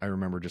I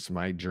remember just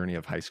my journey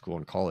of high school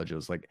and college, it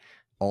was like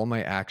all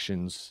my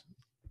actions,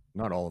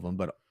 not all of them,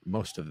 but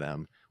most of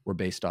them were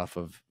based off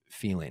of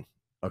feeling.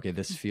 Okay,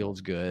 this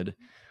feels good,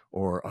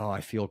 or, oh,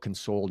 I feel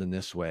consoled in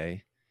this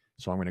way,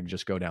 so I'm going to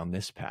just go down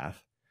this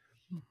path.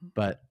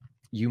 But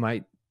you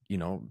might,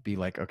 be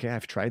like, okay,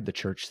 I've tried the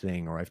church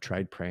thing, or I've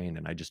tried praying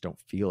and I just don't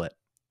feel it,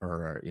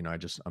 or,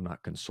 I'm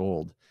not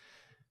consoled.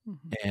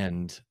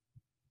 And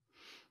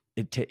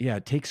it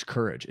takes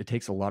courage. It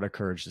takes a lot of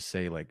courage to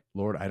say like,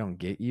 Lord, I don't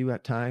get you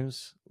at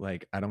times.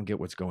 Like, I don't get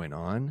what's going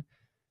on,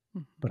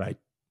 but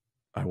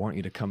I want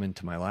you to come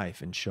into my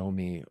life and show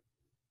me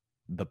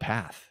the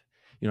path.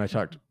 I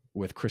talked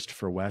with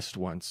Christopher West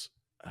once,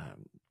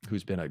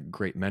 who's been a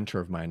great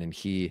mentor of mine. And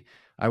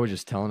I was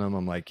just telling him,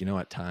 I'm like,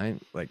 at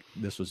times, like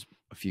this was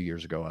a few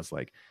years ago, I was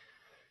like,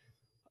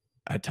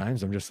 at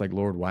times I'm just like,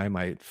 Lord, why am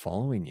I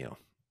following you?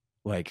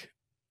 Like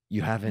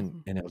you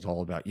haven't, and it was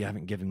all about, you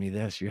haven't given me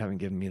this, you haven't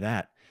given me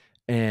that.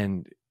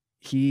 And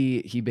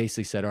he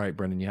basically said, all right,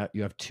 Brendan,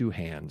 you have two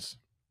hands.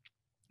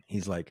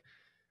 He's like,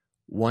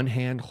 one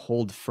hand,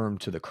 hold firm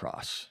to the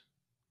cross.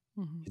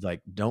 He's like,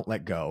 don't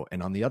let go.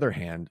 And on the other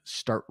hand,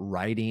 start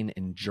writing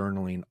and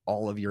journaling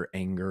all of your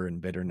anger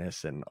and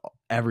bitterness and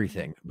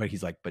everything. But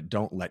he's like, but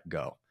don't let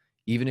go.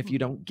 Even if you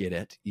don't get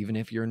it, even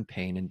if you're in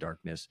pain and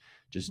darkness,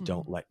 just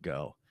don't let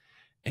go.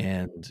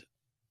 And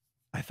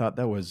I thought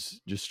that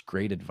was just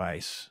great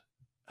advice,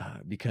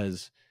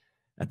 because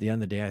at the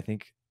end of the day, I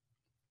think,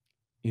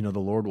 the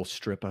Lord will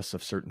strip us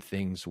of certain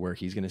things where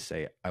he's going to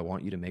say, I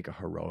want you to make a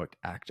heroic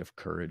act of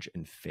courage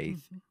and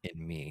faith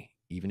in me,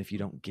 even if you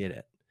don't get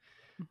it.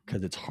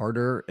 Because it's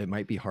harder. It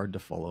might be hard to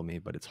follow me,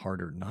 but it's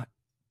harder not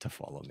to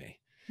follow me.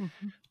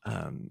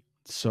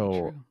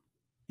 So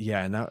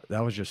yeah. And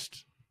that was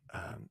just,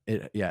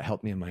 it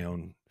helped me in my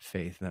own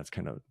faith. And that's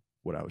kind of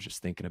what I was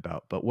just thinking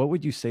about. But what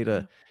would you say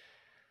to,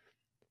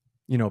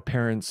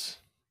 parents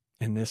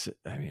in this?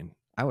 I mean,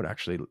 I would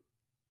actually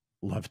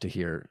love to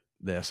hear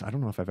this. I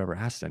don't know if I've ever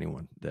asked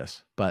anyone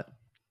this, but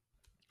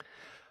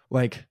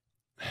like,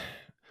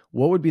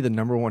 what would be the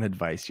number one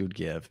advice you would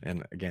give?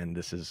 And again,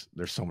 there's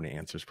so many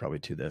answers probably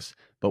to this,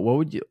 but what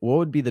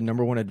would be the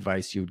number one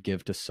advice you would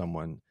give to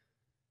someone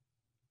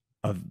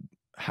of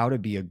how to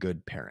be a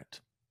good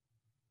parent?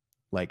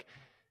 Like,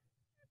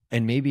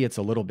 and maybe it's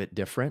a little bit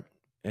different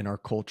in our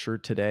culture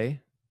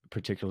today,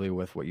 particularly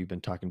with what you've been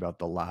talking about,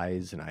 the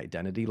lies and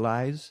identity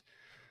lies.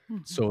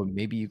 So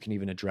maybe you can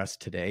even address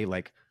today,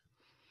 like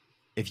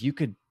if you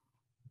could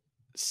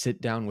sit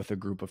down with a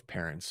group of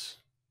parents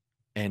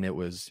and it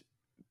was,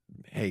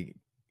 hey,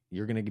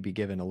 you're going to be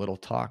given a little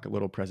talk, a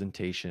little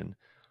presentation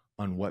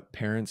on what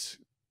parents,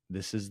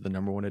 this is the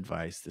number one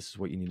advice. This is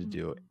what you need to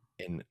do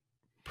in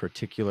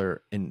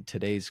particular in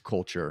today's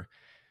culture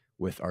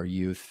with our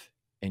youth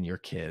and your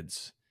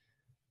kids.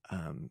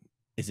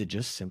 Is it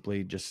just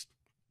simply just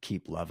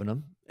keep loving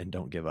them and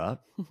don't give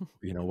up?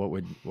 What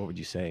would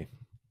you say?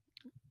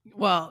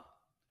 Well,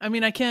 I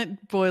mean, I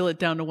can't boil it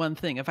down to one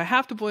thing. If I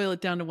have to boil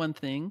it down to one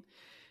thing,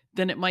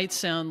 then it might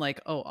sound like,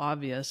 oh,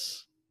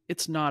 obvious.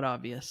 It's not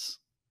obvious.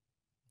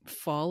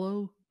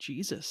 Follow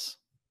Jesus.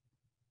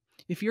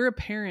 If you're a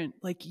parent,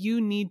 like,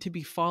 you need to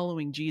be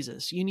following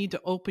Jesus. You need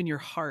to open your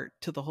heart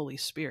to the Holy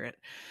Spirit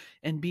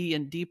and be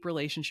in deep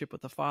relationship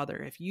with the Father.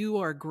 If you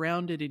are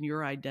grounded in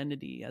your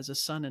identity as a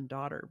son and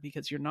daughter,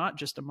 because you're not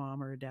just a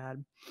mom or a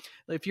dad,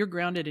 if you're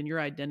grounded in your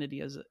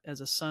identity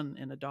as a son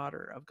and a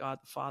daughter of God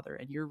the Father,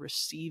 and you're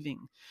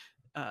receiving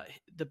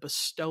the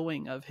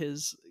bestowing of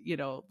his,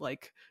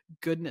 like,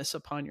 goodness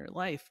upon your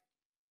life,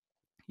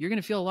 you're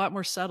going to feel a lot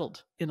more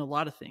settled in a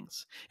lot of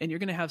things, and you're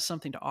going to have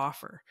something to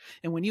offer.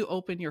 And when you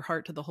open your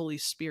heart to the Holy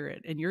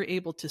Spirit and you're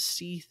able to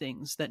see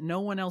things that no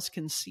one else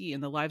can see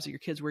in the lives of your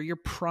kids, where you're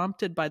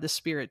prompted by the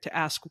Spirit to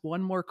ask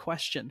one more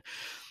question,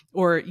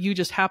 or you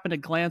just happen to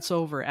glance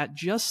over at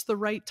just the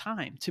right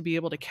time to be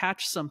able to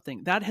catch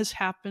something. That has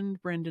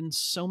happened, Brendan,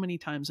 so many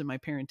times in my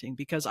parenting,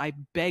 because I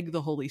beg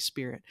the Holy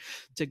Spirit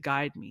to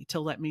guide me, to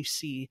let me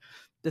see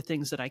the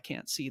things that I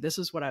can't see. This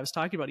is what I was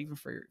talking about even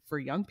for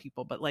young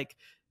people, but like,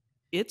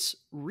 it's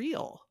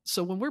real.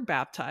 So when we're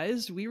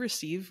baptized, we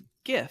receive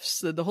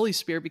gifts. The Holy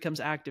Spirit becomes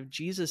active.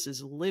 Jesus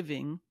is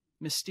living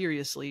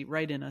mysteriously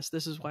right in us.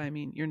 This is why,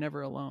 you're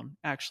never alone.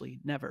 Actually,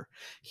 never.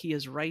 He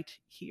is right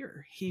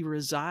here. He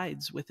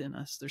resides within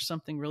us. There's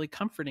something really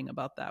comforting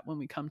about that when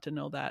we come to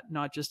know that,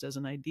 not just as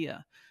an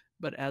idea,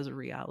 but as a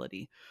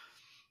reality.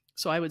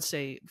 So I would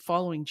say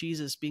following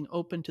Jesus, being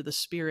open to the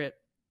Spirit,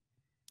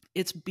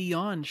 it's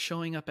beyond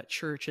showing up at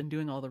church and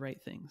doing all the right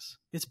things.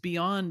 It's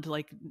beyond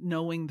like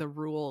knowing the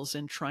rules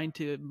and trying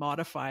to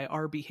modify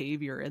our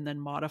behavior and then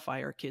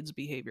modify our kids'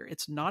 behavior.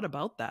 It's not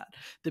about that.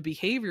 The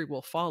behavior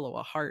will follow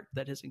a heart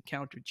that has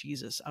encountered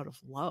Jesus out of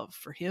love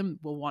for him,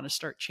 will want to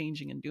start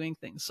changing and doing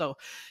things. So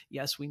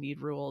yes, we need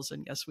rules,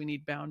 and yes, we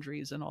need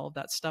boundaries and all of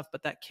that stuff,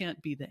 but that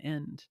can't be the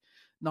end.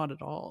 Not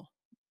at all.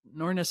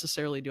 Nor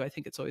necessarily do I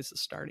think it's always the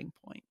starting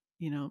point.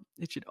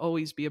 It should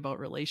always be about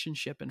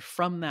relationship. And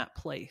from that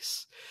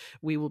place,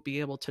 we will be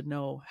able to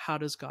know, how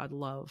does God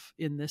love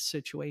in this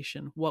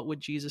situation? What would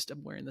Jesus do?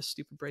 I'm wearing this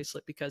stupid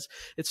bracelet because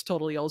it's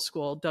totally old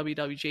school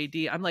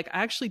WWJD. I'm like,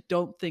 I actually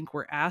don't think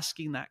we're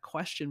asking that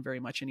question very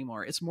much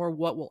anymore. It's more,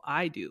 what will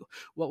I do?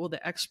 What will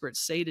the experts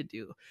say to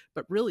do?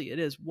 But really it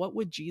is, what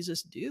would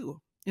Jesus do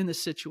in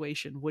this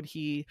situation? Would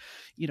he,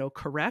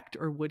 correct,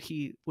 or would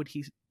he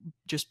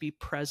just be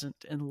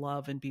present and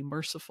love and be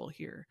merciful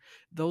here?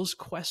 Those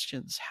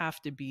questions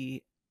have to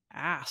be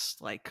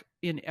asked, like,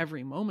 in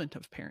every moment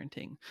of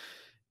parenting.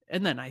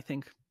 And then I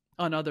think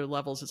on other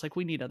levels, it's like,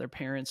 we need other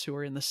parents who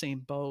are in the same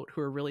boat, who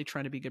are really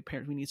trying to be good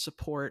parents. We need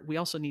support. We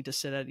also need to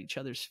sit at each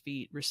other's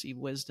feet, receive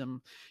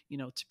wisdom,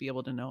 to be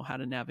able to know how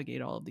to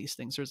navigate all of these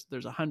things.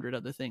 There's 100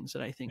 other things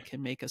that I think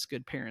can make us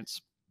good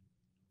parents.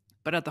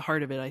 But at the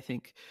heart of it, I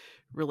think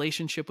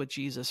relationship with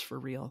Jesus for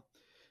real,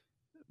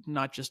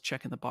 not just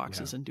checking the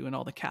boxes and doing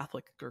all the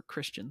Catholic or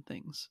Christian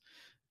things.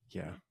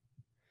 Yeah.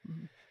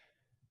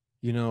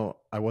 Mm-hmm.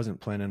 I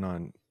wasn't planning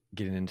on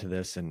getting into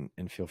this, and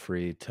feel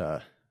free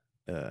to,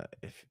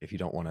 if you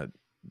don't want to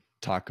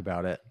talk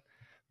about it,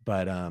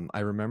 but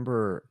I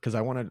remember, because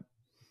I wanted,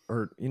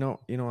 or,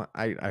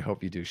 I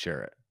hope you do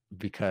share it,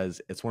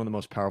 because it's one of the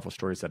most powerful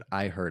stories that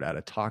I heard at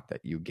a talk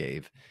that you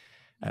gave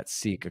at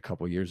Seek a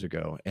couple years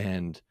ago.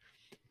 And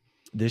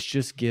this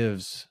just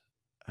gives,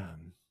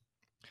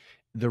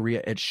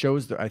 it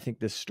shows I think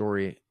this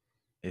story,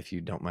 if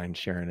you don't mind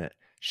sharing it,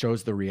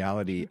 shows the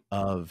reality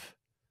of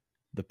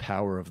the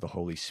power of the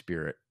Holy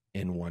Spirit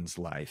in one's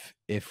life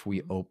if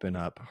we open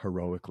up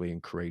heroically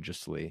and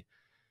courageously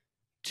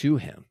to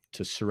him,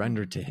 to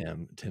surrender to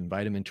him, to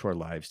invite him into our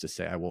lives, to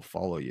say, I will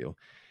follow you.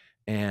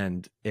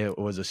 And it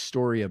was a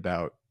story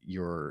about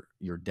your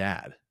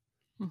dad,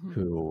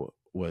 who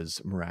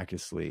was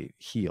miraculously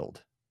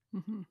healed.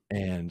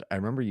 And I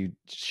remember you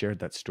shared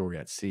that story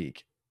at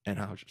Seek, and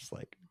I was just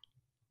like,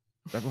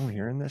 is everyone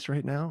hearing this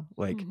right now?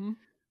 Like,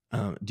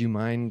 do you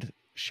mind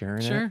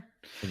sharing it? Sure.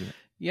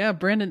 Yeah,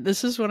 Brandon,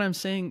 this is what I'm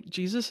saying.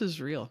 Jesus is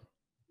real.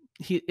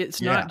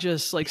 It's not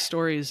just like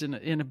stories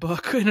in a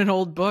book, in an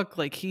old book.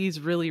 Like, he's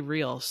really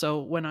real.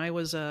 So when I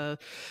was a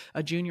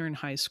junior in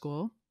high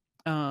school,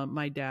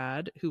 my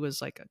dad, who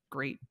was like a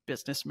great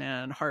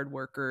businessman, hard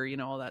worker,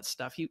 all that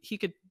stuff, he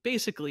could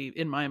basically,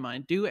 in my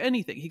mind, do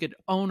anything. He could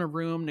own a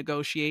room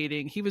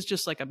negotiating. He was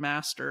just like a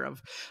master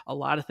of a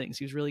lot of things.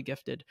 He was really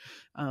gifted.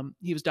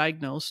 He was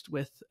diagnosed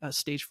with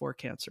stage 4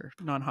 cancer,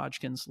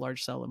 non-Hodgkin's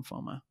large cell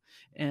lymphoma.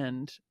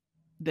 And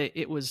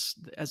it was,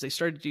 as they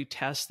started to do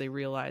tests, they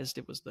realized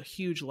it was the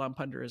huge lump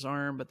under his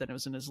arm, but then it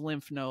was in his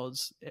lymph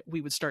nodes.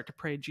 We would start to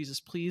pray, Jesus,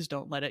 please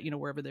don't let it,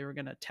 wherever they were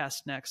going to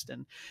test next.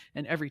 And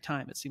every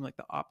time it seemed like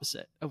the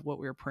opposite of what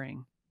we were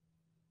praying.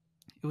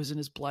 It was in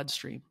his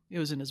bloodstream. It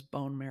was in his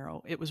bone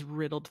marrow. It was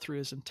riddled through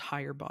his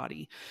entire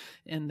body.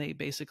 And they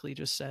basically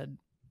just said,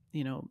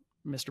 Mr.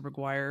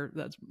 McGuire,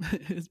 that's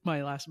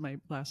my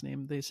last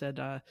name. They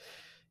said,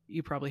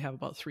 you probably have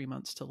about 3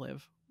 months to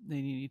live.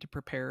 Then you need to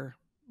prepare,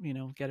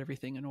 get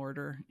everything in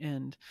order.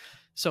 And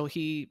so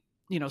he,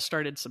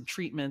 started some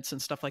treatments and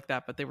stuff like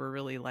that, but they were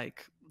really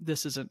like,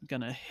 this isn't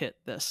going to hit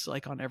this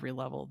like on every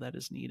level that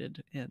is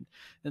needed. And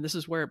this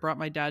is where it brought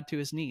my dad to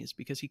his knees,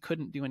 because he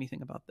couldn't do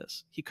anything about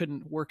this. He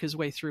couldn't work his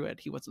way through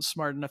it. He wasn't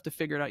smart enough to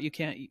figure it out.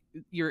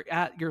 You're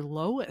at your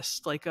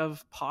lowest, like,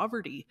 of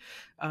poverty,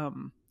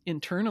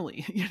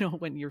 internally,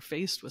 when you're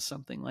faced with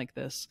something like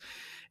this.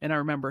 And I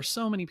remember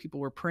so many people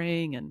were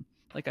praying, and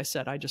like I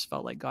said, I just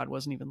felt like God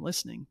wasn't even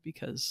listening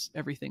because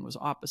everything was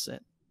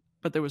opposite.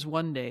 But there was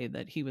one day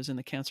that he was in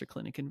the cancer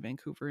clinic in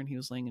Vancouver, and he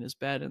was laying in his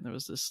bed, and there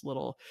was this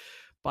little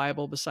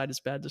Bible beside his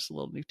bed, just a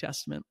little New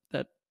Testament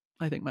that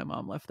I think my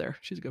mom left there.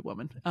 She's a good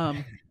woman.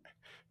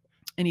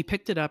 And he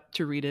picked it up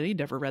to read it. He'd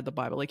never read the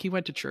Bible. Like, he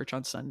went to church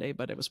on Sunday,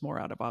 but it was more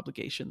out of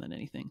obligation than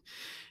anything.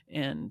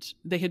 And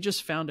they had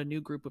just found a new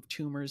group of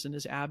tumors in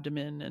his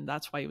abdomen, and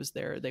that's why he was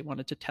there. They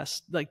wanted to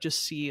test, like,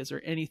 just see, is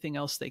there anything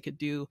else they could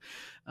do?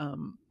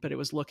 But it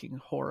was looking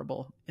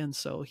horrible. And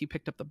so he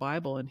picked up the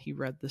Bible and he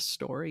read this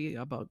story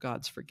about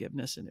God's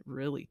forgiveness, and it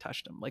really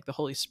touched him. Like, the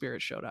Holy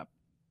Spirit showed up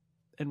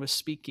and was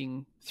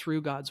speaking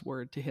through God's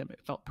word to him.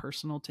 It felt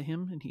personal to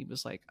him. And he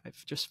was like,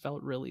 I've just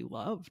felt really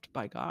loved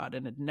by God,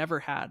 and had never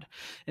had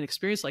an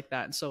experience like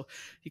that. And so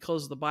he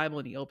closes the Bible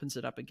and he opens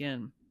it up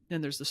again.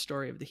 And there's the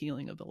story of the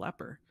healing of the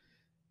leper.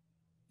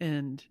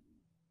 And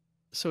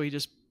so he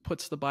just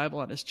puts the Bible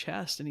on his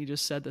chest and he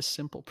just said this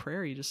simple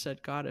prayer. He just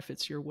said, God, if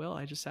it's your will,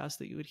 I just ask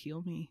that you would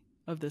heal me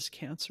of this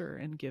cancer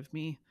and give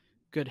me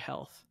good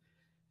health.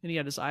 And he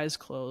had his eyes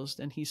closed,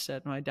 and he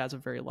said, my dad's a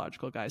very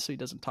logical guy, so he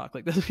doesn't talk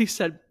like this. He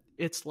said,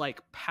 it's like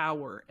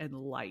power and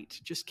light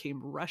just came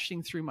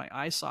rushing through my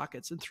eye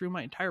sockets and through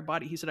my entire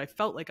body. He said, I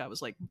felt like I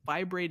was like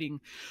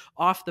vibrating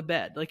off the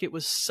bed. Like, it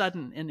was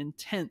sudden and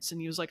intense.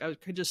 And he was like, I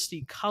could just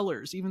see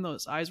colors, even though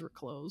his eyes were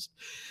closed.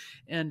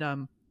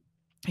 And,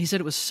 he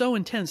said it was so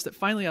intense that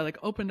finally I like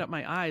opened up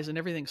my eyes and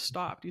everything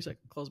stopped. He's like,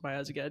 close my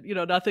eyes again,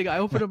 nothing. I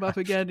opened them up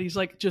again. He's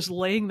like just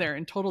laying there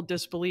in total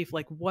disbelief.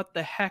 Like, what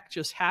the heck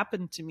just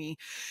happened to me?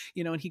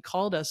 And he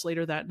called us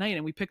later that night,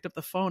 and we picked up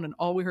the phone, and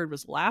all we heard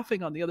was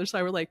laughing on the other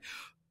side. We're like,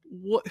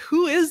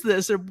 who is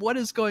this? Or what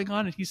is going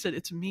on? And he said,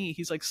 it's me.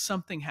 He's like,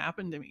 something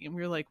happened to me. And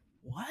we were like,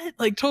 what?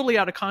 Like, totally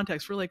out of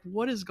context. We're like,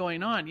 what is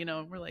going on?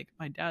 And we're like,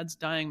 my dad's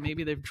dying.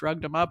 Maybe they've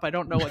drugged him up. I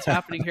don't know what's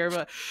happening here,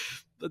 but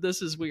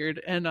this is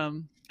weird.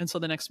 And so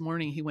the next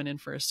morning he went in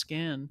for a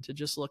scan to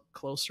just look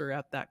closer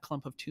at that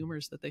clump of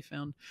tumors that they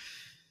found.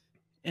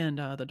 And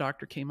the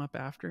doctor came up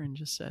after and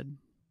just said,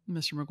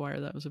 Mr.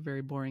 McGuire, that was a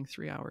very boring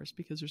 3 hours,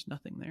 because there's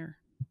nothing there.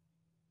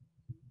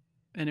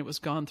 And it was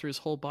gone through his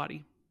whole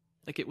body.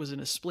 Like, it was in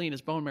his spleen,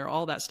 his bone marrow,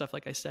 all that stuff,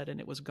 like I said, and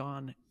it was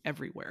gone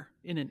everywhere.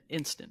 In an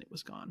instant, it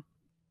was gone.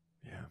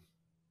 Yeah.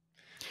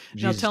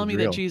 Now tell me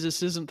that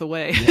Jesus isn't the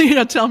way.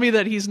 Tell me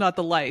that he's not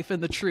the life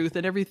and the truth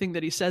and everything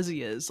that he says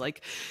he is,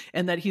 like,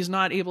 and that he's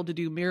not able to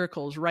do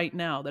miracles right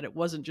now, that it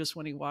wasn't just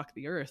when he walked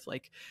the earth.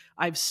 Like,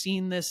 I've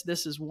seen this.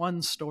 This is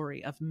one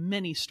story of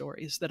many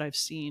stories that I've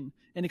seen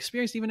and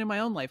experienced even in my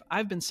own life.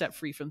 I've been set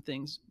free from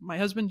things. My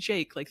husband,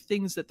 Jake, like,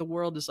 things that the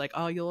world is like,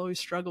 oh, you'll always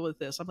struggle with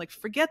this. I'm like,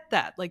 forget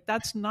that. Like,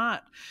 that's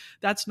not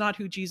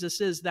who Jesus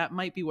is. That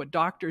might be what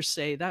doctors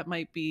say. That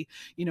might be,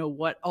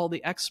 what all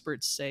the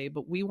experts say,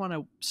 but we want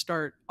to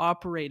start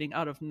operating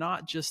out of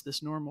not just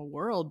this normal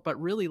world, but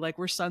really like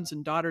we're sons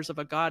and daughters of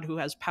a God who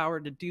has power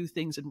to do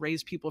things and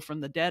raise people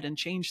from the dead and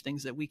change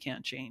things that we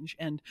can't change.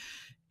 And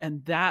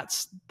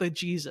that's the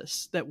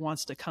Jesus that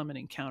wants to come and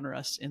encounter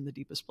us in the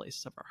deepest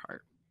places of our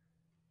heart.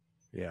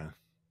 Yeah.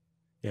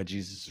 Yeah.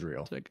 Jesus is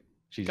real. So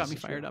Jesus got me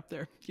fired up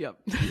there. Yep.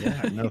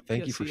 Yeah. No,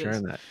 thank you for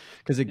sharing that.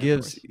 Because it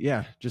gives,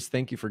 just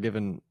thank you for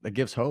giving, it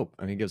gives hope.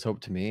 I mean, it gives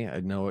hope to me.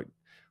 I know it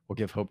will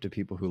give hope to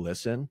people who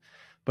listen,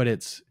 but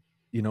it's,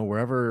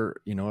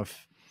 wherever,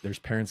 if there's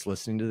parents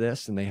listening to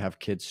this and they have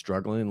kids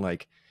struggling,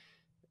 like,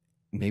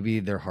 maybe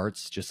their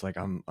heart's just like,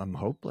 I'm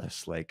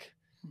hopeless. Like,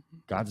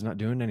 God's not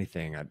doing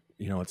anything.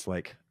 It's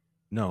like,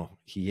 no,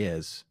 he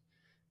is,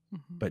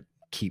 but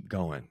keep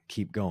going.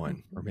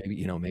 Or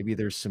maybe, maybe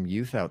there's some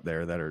youth out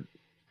there that are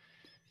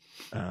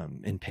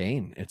in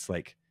pain. It's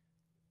like,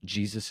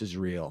 Jesus is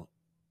real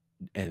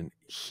and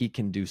he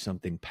can do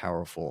something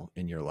powerful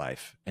in your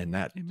life. And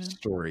that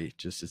story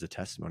just is a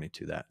testimony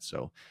to that.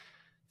 So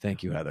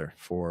thank you, Heather,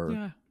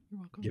 for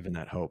giving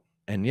that hope.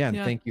 And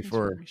thank you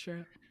for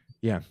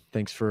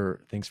thanks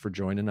for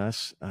joining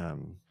us.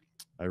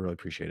 I really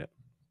appreciate it.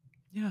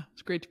 Yeah,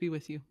 it's great to be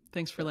with you.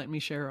 Thanks for letting me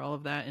share all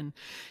of that. And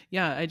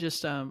I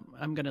just, I'm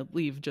going to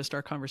leave just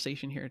our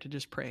conversation here to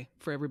just pray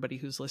for everybody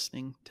who's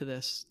listening to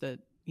this, that,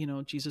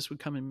 Jesus would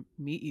come and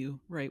meet you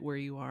right where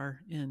you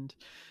are, and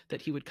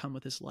that he would come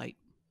with his light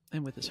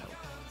and with his hope.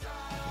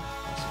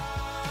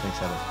 Awesome. Thanks,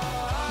 Heather.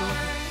 You're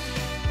welcome.